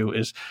bothering you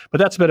but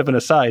that's a bit of an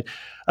aside.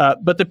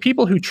 But the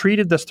people who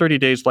treated this 30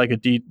 days like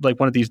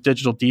one of these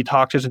digital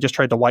detoxes and just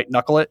tried to white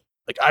knuckle it,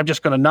 like I'm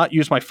just going to not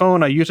use my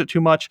phone, I use it too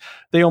much,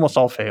 they almost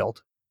all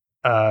failed.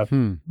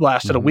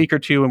 Lasted a week or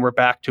two and we're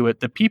back to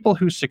it. The people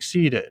who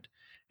succeeded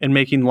and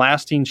making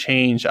lasting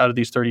change out of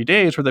these 30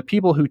 days were the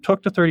people who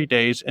took the 30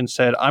 days and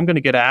said, I'm going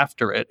to get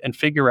after it and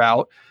figure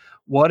out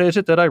what is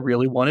it that I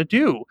really want to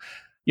do?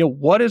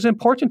 What is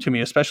important to me,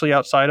 especially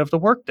outside of the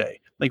workday?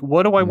 Like,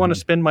 what do I want to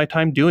spend my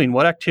time doing?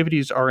 What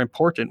activities are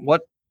important?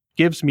 What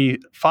gives me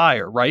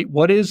fire, right?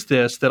 What is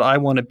this that I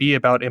want to be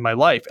about in my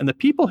life? And the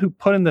people who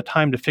put in the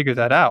time to figure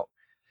that out,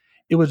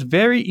 it was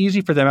very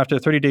easy for them after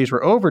the 30 days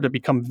were over to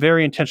become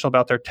very intentional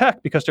about their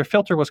tech because their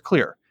filter was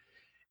clear.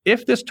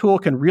 If this tool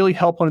can really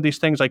help one of these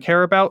things I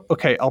care about,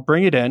 okay, I'll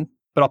bring it in,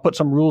 but I'll put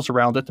some rules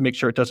around it to make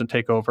sure it doesn't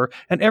take over.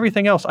 And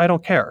everything else, I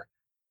don't care.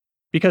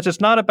 because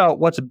it's not about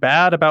what's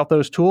bad about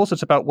those tools.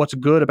 It's about what's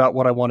good about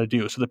what I want to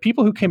do. So the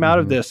people who came out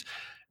of this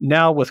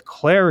now with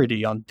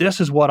clarity on this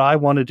is what I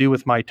want to do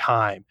with my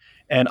time,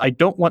 and I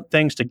don't want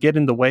things to get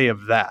in the way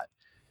of that.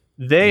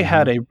 They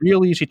had a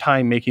real easy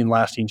time making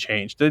lasting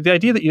change. The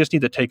idea that you just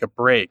need to take a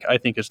break, I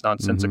think, is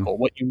nonsensical.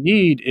 What you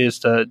need is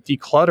to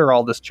declutter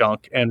all this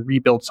junk and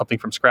rebuild something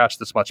from scratch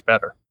that's much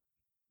better.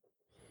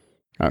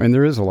 I mean,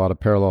 there is a lot of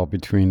parallel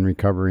between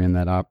recovery and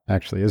that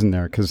actually, isn't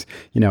there? Because,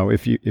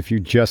 if you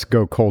just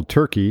go cold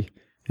turkey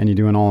and you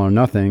do an all or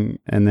nothing,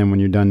 and then when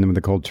you're done with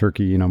the cold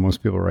turkey,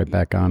 most people are right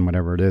back on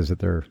whatever it is that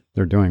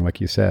they're doing,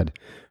 like you said.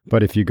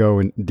 But if you go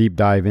and deep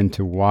dive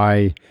into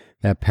why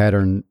that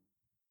pattern,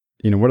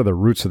 what are the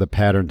roots of the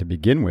pattern to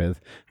begin with?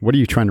 What are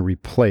you trying to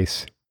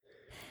replace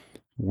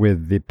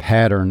with the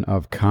pattern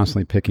of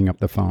constantly picking up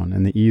the phone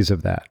and the ease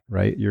of that,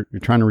 right? You're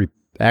trying to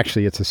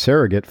actually, it's a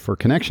surrogate for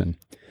connection.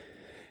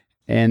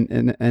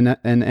 And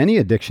any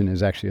addiction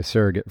is actually a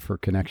surrogate for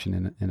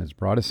connection in its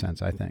broadest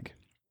sense, I think.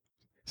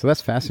 So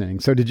that's fascinating.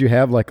 So did you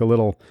have like a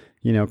little,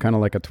 kind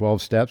of like a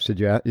 12 steps? Did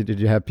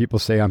you have people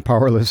say I'm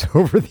powerless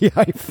over the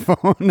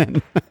iPhone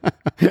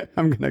and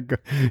I'm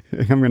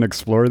gonna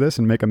explore this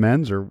and make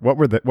amends? Or what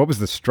was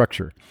the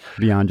structure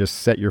beyond just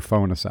set your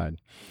phone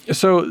aside?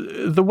 So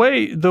the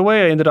way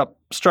I ended up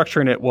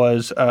structuring it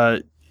was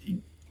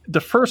the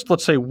first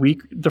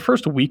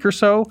week or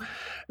so,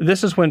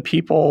 this is when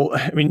people,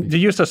 to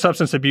use the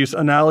substance abuse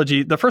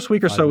analogy, the first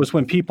week or so was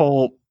when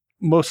people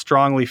most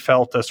strongly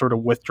felt a sort of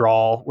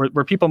withdrawal,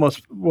 where people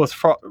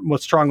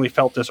most strongly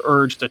felt this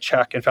urge to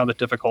check and found it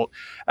difficult.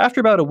 After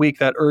about a week,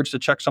 that urge to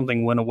check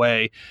something went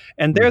away.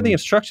 And there, the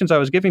instructions I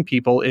was giving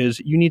people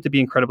is you need to be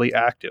incredibly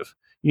active.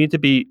 You need to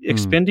be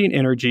expending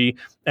energy,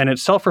 and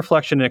it's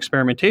self-reflection and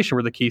experimentation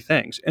were the key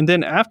things. And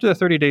then after the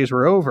 30 days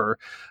were over,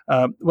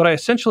 what I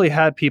essentially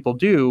had people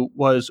do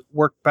was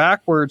work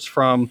backwards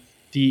from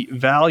the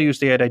values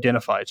they had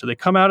identified. So they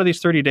come out of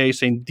these 30 days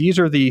saying, these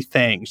are the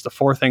things, the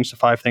 4 things, the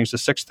 5 things, the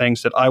 6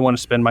 things that I want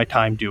to spend my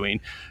time doing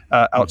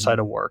outside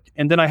of work.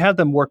 And then I had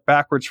them work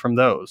backwards from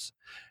those.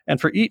 And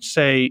for each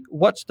say,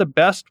 what's the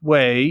best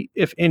way,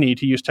 if any,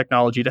 to use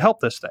technology to help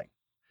this thing?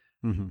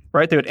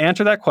 Right? They would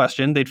answer that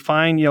question. They'd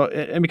find,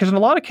 and because in a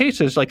lot of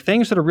cases, like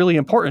things that are really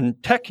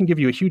important, tech can give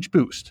you a huge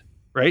boost,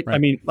 right?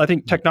 I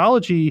think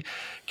technology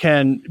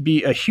can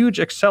be a huge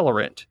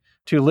accelerant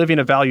to living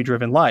a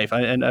value-driven life.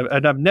 And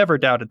I've never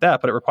doubted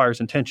that, but it requires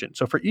intention.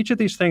 So for each of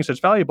these things that's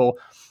valuable,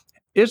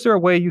 is there a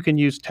way you can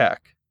use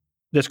tech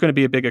that's going to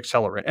be a big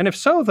accelerant? And if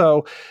so,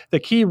 though, the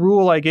key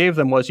rule I gave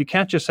them was you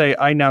can't just say,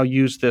 I now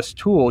use this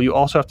tool. You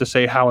also have to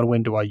say, how and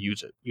when do I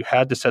use it? You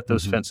had to set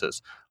those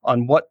fences.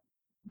 On what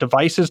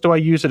devices do I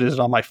use it? Is it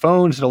on my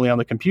phone? Is it only on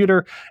the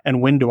computer?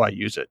 And when do I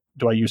use it?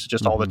 Do I use it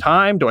just all the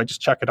time? Do I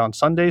just check it on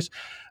Sundays?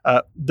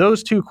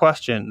 Those 2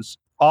 questions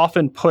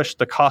often push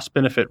the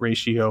cost-benefit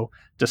ratio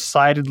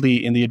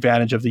decidedly in the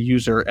advantage of the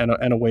user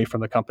and away from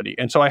the company.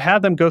 And so I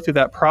had them go through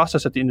that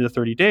process at the end of the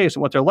 30 days,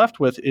 and what they're left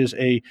with is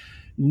a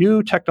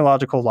new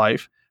technological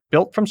life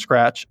built from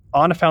scratch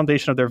on a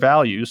foundation of their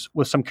values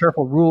with some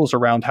careful rules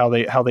around how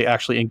they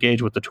actually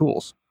engage with the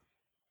tools.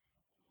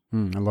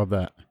 I love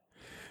that.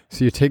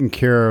 So you're taking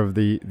care of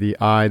the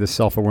I, the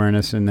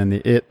self-awareness, and then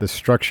the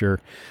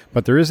structure.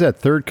 But there is that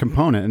third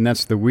component, and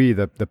that's the we,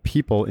 the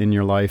people in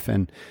your life.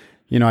 And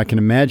I can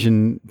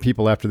imagine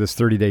people after this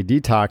 30-day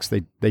detox,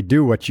 they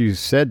do what you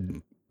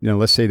said.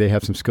 Let's say they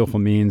have some skillful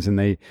means and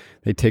they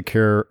take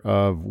care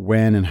of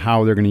when and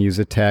how they're going to use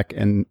the tech.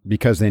 And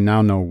because they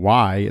now know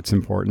why it's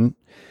important,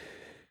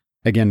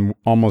 again,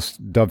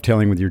 almost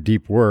dovetailing with your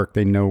deep work,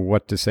 they know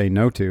what to say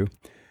no to.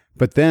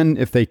 But then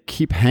if they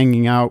keep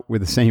hanging out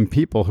with the same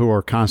people who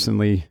are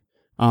constantly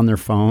on their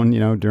phone,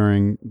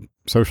 during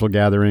social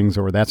gatherings,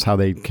 or that's how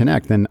they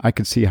connect, then I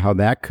could see how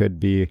that could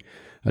be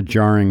a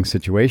jarring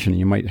situation.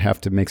 You might have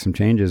to make some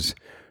changes,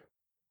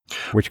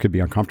 which could be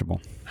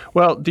uncomfortable.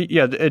 Well,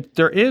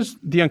 there is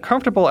the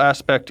uncomfortable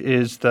aspect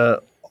is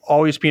the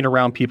always being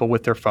around people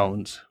with their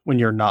phones when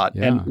you're not.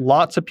 Yeah. And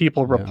lots of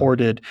people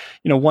reported,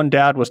 one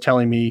dad was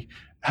telling me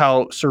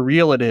how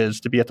surreal it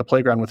is to be at the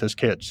playground with his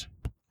kids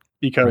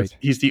because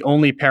he's the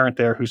only parent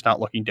there who's not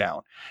looking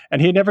down. And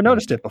he had never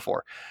noticed it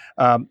before.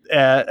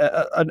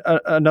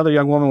 Another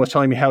young woman was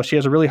telling me how she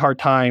has a really hard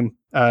time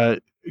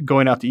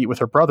going out to eat with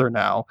her brother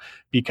now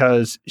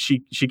because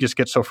she just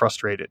gets so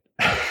frustrated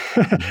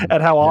at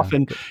how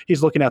often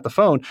he's looking at the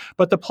phone.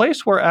 But the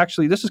place where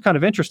actually, this is kind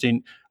of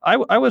interesting,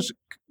 I was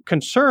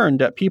concerned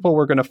that people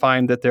were going to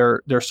find that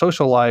their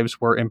social lives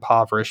were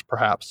impoverished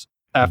perhaps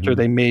after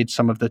they made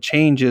some of the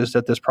changes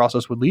that this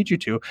process would lead you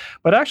to.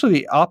 But actually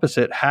the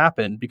opposite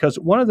happened, because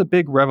one of the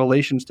big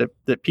revelations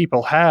that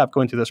people have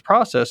going through this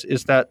process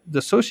is that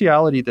the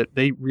sociality that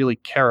they really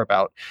care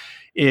about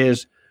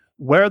is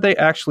where they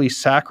actually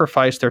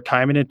sacrifice their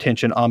time and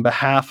attention on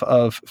behalf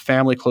of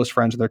family, close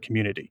friends, and their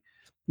community.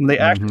 And they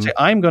actually say,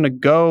 I'm going to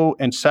go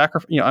and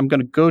sacrifice, I'm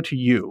going to go to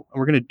you and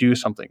we're going to do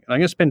something. And I'm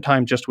going to spend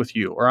time just with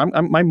you. Or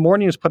my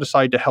morning is put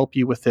aside to help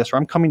you with this, or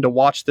I'm coming to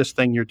watch this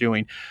thing you're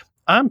doing.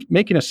 I'm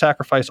making a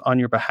sacrifice on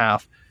your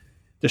behalf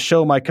to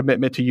show my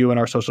commitment to you and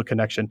our social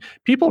connection.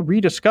 People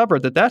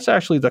rediscovered that that's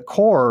actually the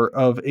core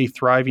of a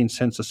thriving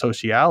sense of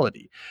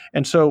sociality.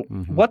 And so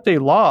what they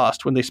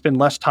lost when they spend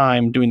less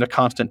time doing the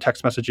constant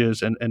text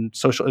messages and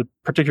social,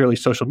 particularly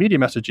social media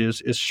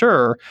messages, is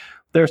sure,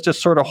 there's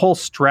this sort of whole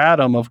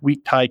stratum of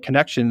weak tie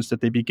connections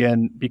that they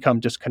become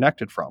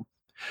disconnected from.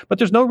 But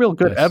there's no real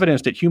good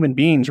evidence that human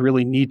beings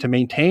really need to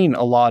maintain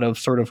a lot of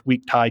sort of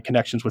weak tie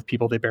connections with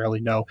people they barely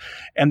know.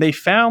 And they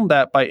found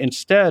that by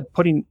instead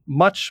putting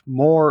much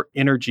more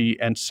energy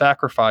and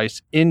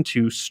sacrifice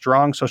into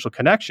strong social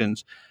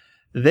connections,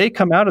 they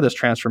come out of this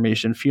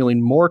transformation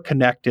feeling more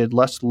connected,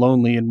 less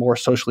lonely, and more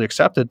socially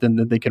accepted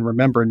than they can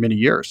remember in many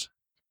years.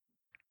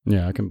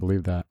 Yeah, I can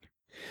believe that.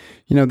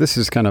 This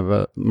is kind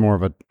of more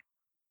of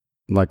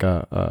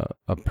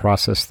a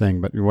process thing,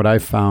 but what I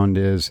found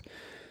is,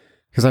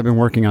 because I've been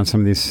working on some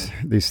of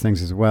these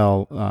things as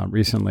well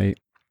recently,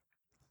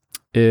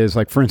 is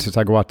like, for instance,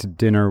 I go out to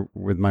dinner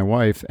with my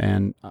wife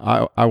and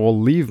I will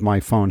leave my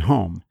phone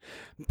home.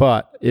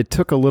 But it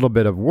took a little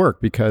bit of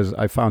work because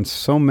I found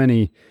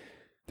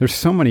there's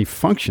so many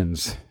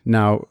functions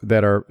now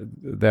that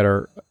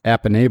are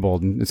app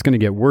enabled, and it's going to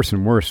get worse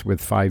and worse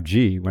with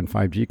 5G when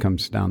 5G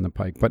comes down the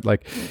pike. But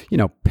like,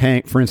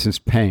 paying, for instance,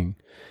 paying.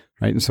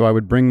 Right. And so I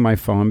would bring my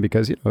phone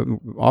because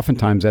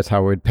oftentimes that's how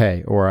I would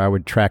pay, or I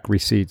would track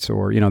receipts,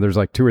 or, there's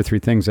like 2 or 3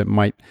 things that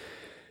might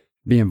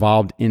be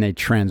involved in a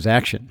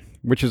transaction,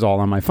 which is all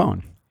on my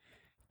phone.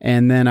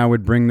 And then I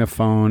would bring the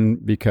phone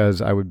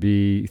because I would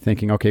be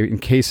thinking, okay, in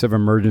case of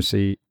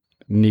emergency,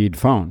 need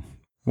phone.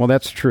 Well,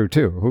 that's true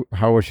too.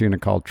 How was she going to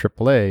call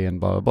AAA and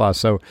blah, blah, blah.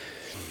 So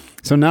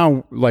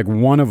now, like,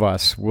 one of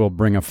us will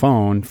bring a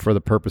phone for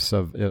the purpose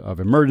of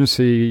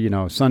emergency,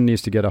 son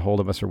needs to get a hold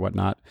of us or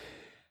whatnot.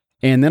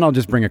 And then I'll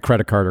just bring a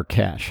credit card or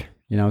cash,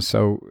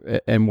 so,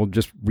 and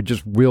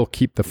we'll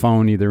keep the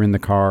phone either in the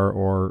car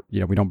or,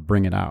 we don't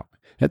bring it out.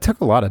 It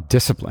took a lot of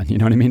discipline,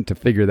 to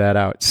figure that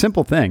out.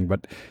 Simple thing,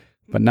 but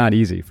not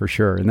easy for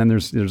sure. And then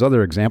there's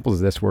other examples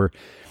of this where,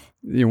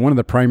 one of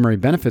the primary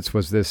benefits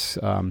was this,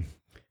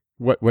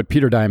 what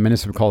Peter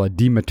Diamandis would call a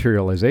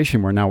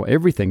dematerialization, where now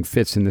everything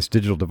fits in this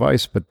digital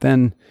device. But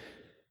then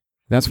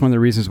that's one of the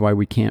reasons why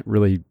we can't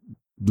really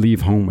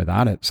leave home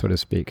without it, so to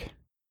speak.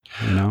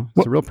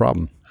 It's a real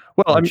problem.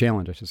 Well,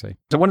 challenge, I should say.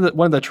 So one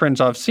of the trends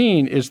I've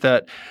seen is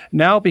that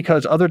now,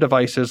 because other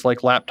devices like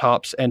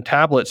laptops and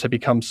tablets have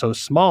become so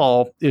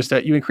small, is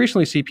that you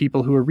increasingly see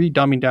people who are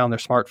dumbing down their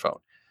smartphone.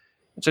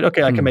 And said,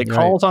 okay, I can make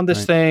calls on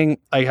this thing.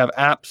 I have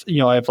apps,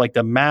 I have like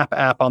the map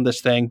app on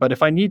this thing. But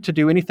if I need to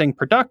do anything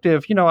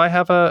productive, I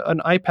have an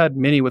iPad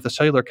mini with a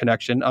cellular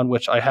connection on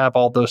which I have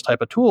all those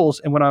type of tools.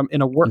 And when I'm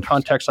in a work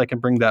context, I can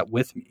bring that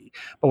with me.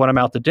 But when I'm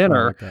out to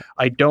dinner,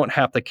 I don't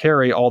have to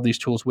carry all these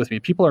tools with me.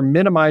 People are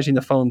minimizing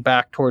the phone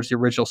back towards the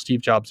original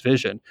Steve Jobs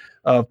vision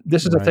of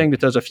this is a thing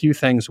that does a few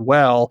things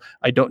well.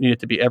 I don't need it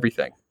to be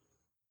everything.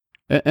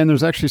 And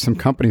there's actually some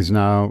companies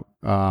now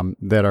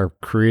that are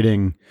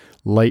creating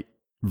light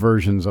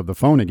versions of the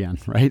phone again,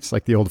 right? It's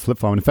like the old flip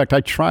phone. In fact,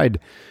 I tried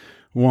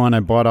one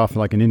I bought off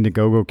like an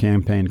Indiegogo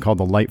campaign called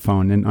the Light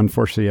Phone, and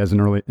unfortunately,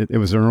 it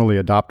was an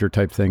early adopter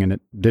type thing, and it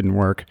didn't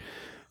work.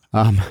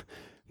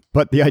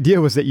 But the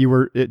idea was that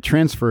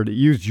it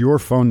used your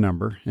phone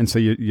number, and so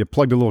you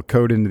plugged a little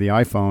code into the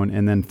iPhone,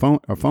 and then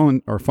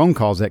phone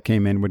calls that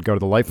came in would go to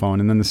the Light Phone,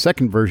 and then the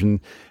second version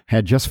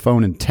had just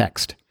phone and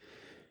text.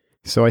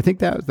 So I think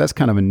that's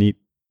kind of a neat,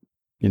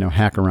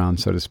 hack around,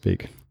 so to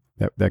speak.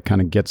 That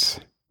kind of gets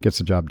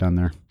the job done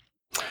there.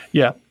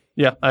 Yeah,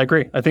 I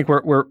agree. I think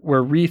we're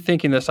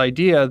rethinking this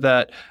idea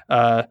that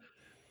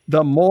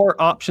the more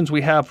options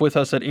we have with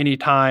us at any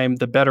time,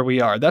 the better we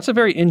are. That's a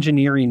very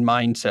engineering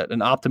mindset, an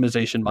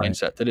optimization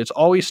mindset, that it's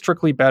always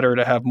strictly better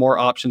to have more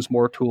options,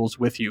 more tools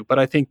with you. But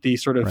I think the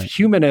sort of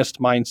humanist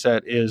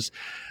mindset is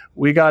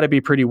we got to be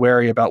pretty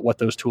wary about what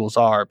those tools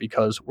are,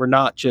 because we're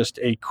not just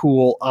a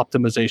cool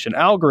optimization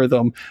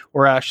algorithm.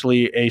 We're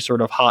actually a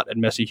sort of hot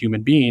and messy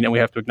human being, and we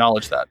have to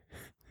acknowledge that.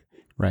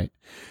 Right.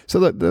 So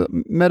the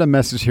meta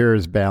message here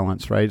is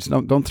balance, right? It's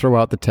don't throw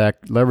out the tech,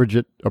 leverage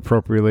it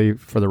appropriately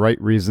for the right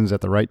reasons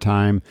at the right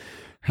time.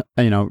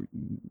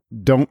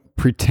 Don't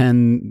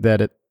pretend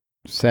that it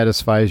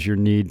satisfies your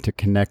need to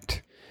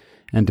connect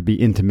and to be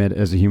intimate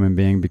as a human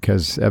being,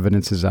 because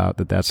evidence is out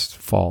that that's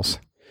false,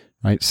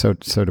 right? So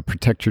to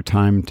protect your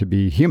time to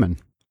be human,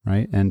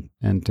 right? And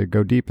to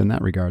go deep in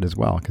that regard as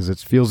well, because it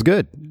feels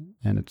good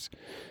and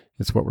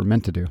it's what we're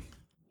meant to do.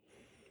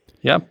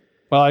 Yeah.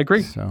 Well, I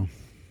agree. So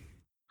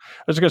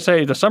I was going to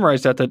say, to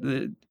summarize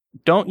that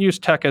don't use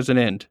tech as an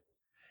end.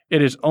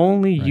 It is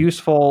only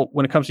useful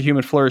when it comes to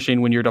human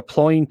flourishing when you're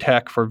deploying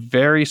tech for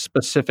very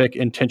specific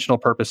intentional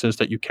purposes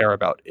that you care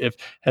about. If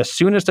as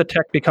soon as the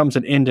tech becomes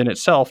an end in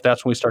itself,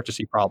 that's when we start to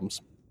see problems.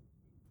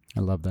 I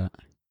love that.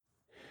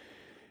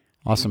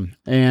 Awesome.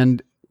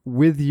 And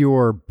with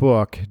your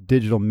book,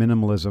 Digital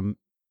Minimalism,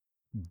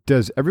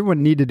 does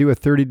everyone need to do a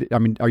 30?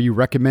 Are you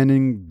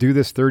recommending do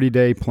this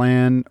 30-day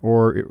plan,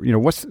 or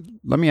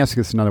let me ask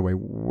you this another way.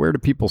 Where do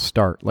people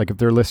start? Like if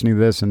they're listening to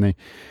this and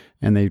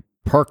they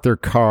park their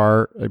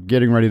car,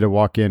 getting ready to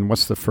walk in,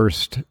 what's the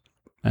first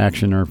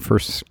action or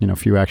first,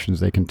 few actions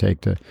they can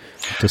take to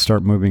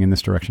start moving in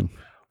this direction?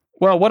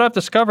 Well, what I've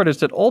discovered is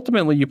that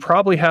ultimately you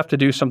probably have to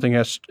do something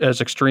as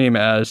extreme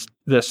as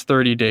this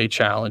 30-day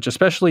challenge,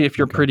 especially if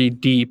you're pretty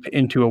deep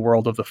into a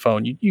world of the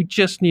phone. You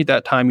just need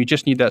that time. You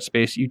just need that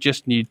space. You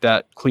just need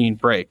that clean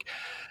break.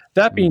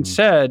 That being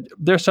said,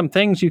 there's some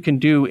things you can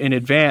do in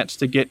advance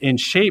to get in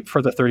shape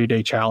for the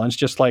 30-day challenge,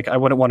 just like I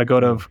wouldn't want to go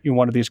to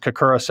one of these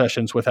Kakura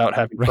sessions without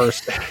having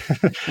first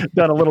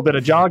done a little bit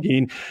of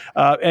jogging.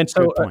 And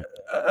so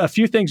a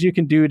few things you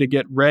can do to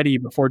get ready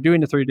before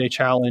doing the 30-day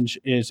challenge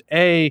is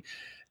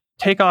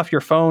take off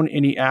your phone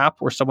any app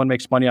where someone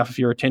makes money off of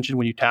your attention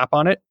when you tap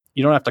on it.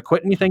 You don't have to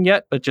quit anything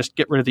yet, but just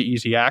get rid of the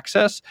easy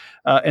access.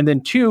 And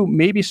then 2,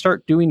 maybe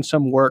start doing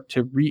some work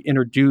to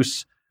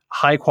reintroduce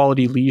high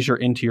quality leisure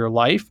into your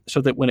life so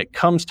that when it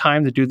comes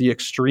time to do the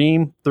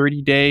extreme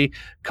 30-day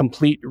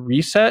complete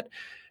reset,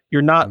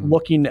 you're not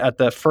looking at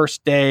the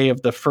first day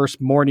of the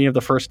first morning of the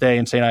first day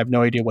and saying, I have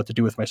no idea what to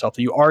do with myself.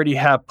 That you already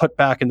have put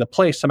back into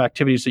place some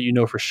activities that you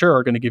know for sure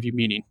are going to give you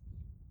meaning.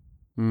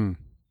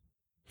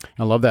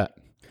 I love that.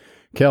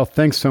 Cal,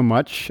 thanks so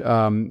much.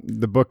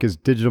 The book is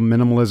Digital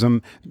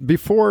Minimalism.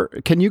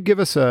 Can you give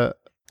us a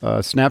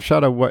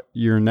snapshot of what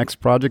your next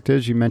project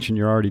is? You mentioned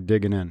you're already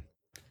digging in.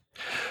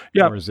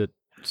 Yeah. Or is it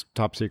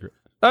top secret?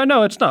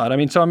 No, it's not. I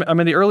mean, so I'm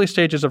in the early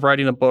stages of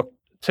writing a book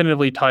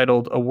tentatively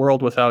titled A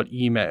World Without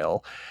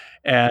Email.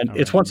 And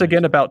it's once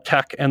again about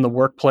tech and the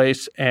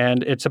workplace.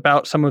 And it's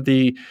about some of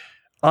the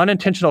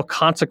unintentional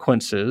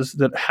consequences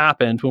that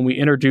happened when we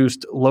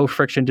introduced low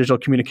friction digital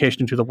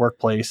communication into the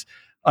workplace,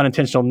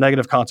 unintentional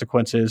negative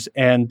consequences,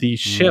 and the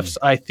shifts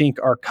I think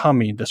are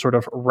coming, the sort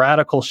of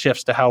radical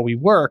shifts to how we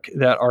work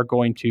that are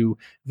going to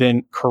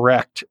then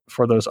correct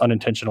for those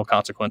unintentional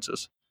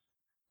consequences.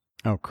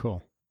 Oh,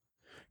 cool.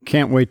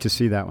 Can't wait to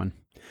see that one.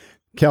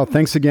 Cal,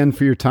 thanks again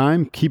for your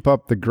time. Keep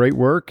up the great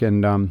work.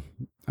 And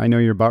I know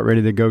you're about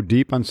ready to go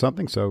deep on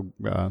something, so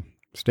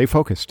stay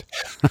focused.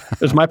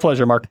 It's my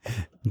pleasure, Mark.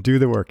 Do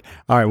the work.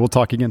 All right, we'll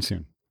talk again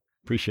soon.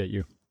 Appreciate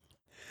you.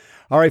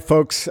 All right,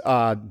 folks,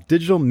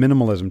 Digital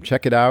Minimalism,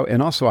 check it out.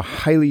 And also I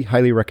highly,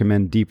 highly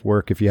recommend Deep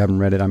Work if you haven't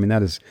read it. I mean,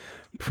 that is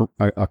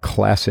a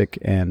classic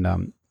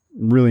and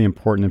really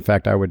important. In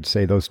fact, I would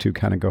say those two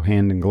kind of go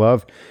hand in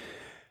glove.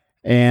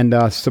 And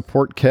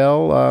support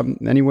Cal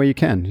any way you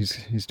can.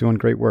 He's doing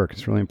great work.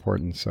 It's really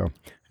important. So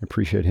I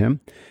appreciate him.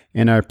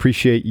 And I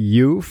appreciate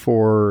you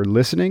for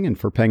listening and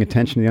for paying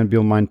attention to the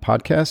Unbeatable Mind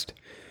podcast.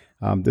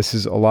 This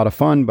is a lot of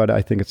fun, but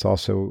I think it's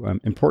also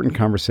important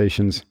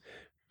conversations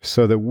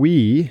so that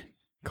we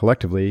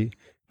collectively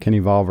can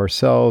evolve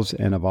ourselves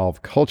and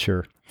evolve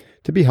culture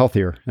to be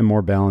healthier and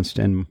more balanced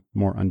and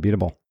more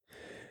unbeatable.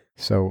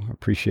 So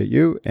appreciate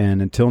you.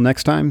 And until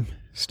next time,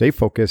 stay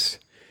focused,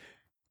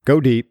 go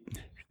deep,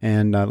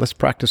 and let's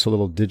practice a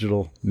little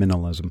digital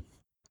minimalism.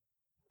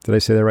 Did I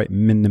say that right?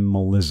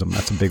 Minimalism.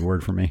 That's a big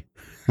word for me.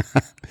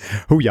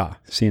 Hoo-yah.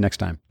 See you next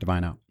time.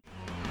 Divine out.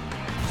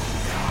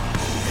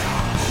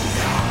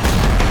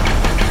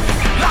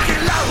 Lock it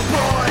low,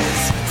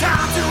 boys.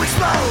 Time to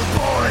explode,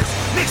 boys.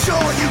 Make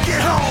sure you get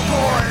home,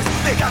 boys.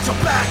 They got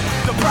your back.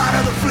 The pride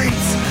of the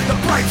fleets. The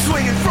bright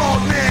swinging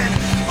frogmen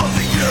of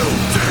the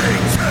UDT.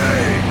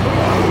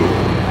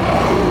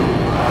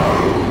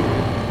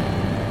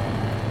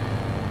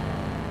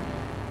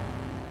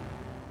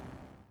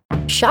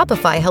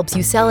 Shopify helps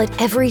you sell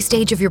at every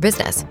stage of your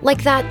business.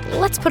 Like that,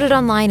 let's put it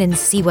online and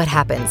see what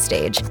happens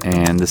stage.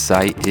 And the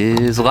site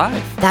is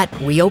live. That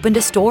we opened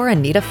a store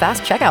and need a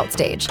fast checkout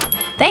stage.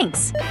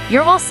 Thanks.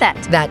 You're all set.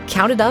 That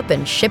count it up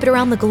and ship it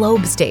around the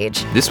globe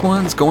stage. This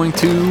one's going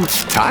to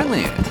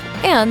Thailand.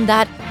 And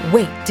that,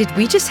 wait, did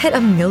we just hit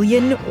 1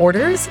 million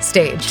orders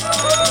stage?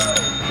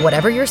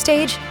 Whatever your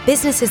stage,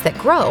 businesses that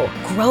grow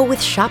with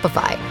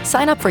Shopify.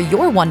 Sign up for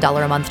your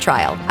 $1 a month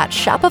trial at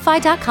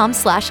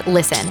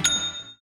shopify.com/listen.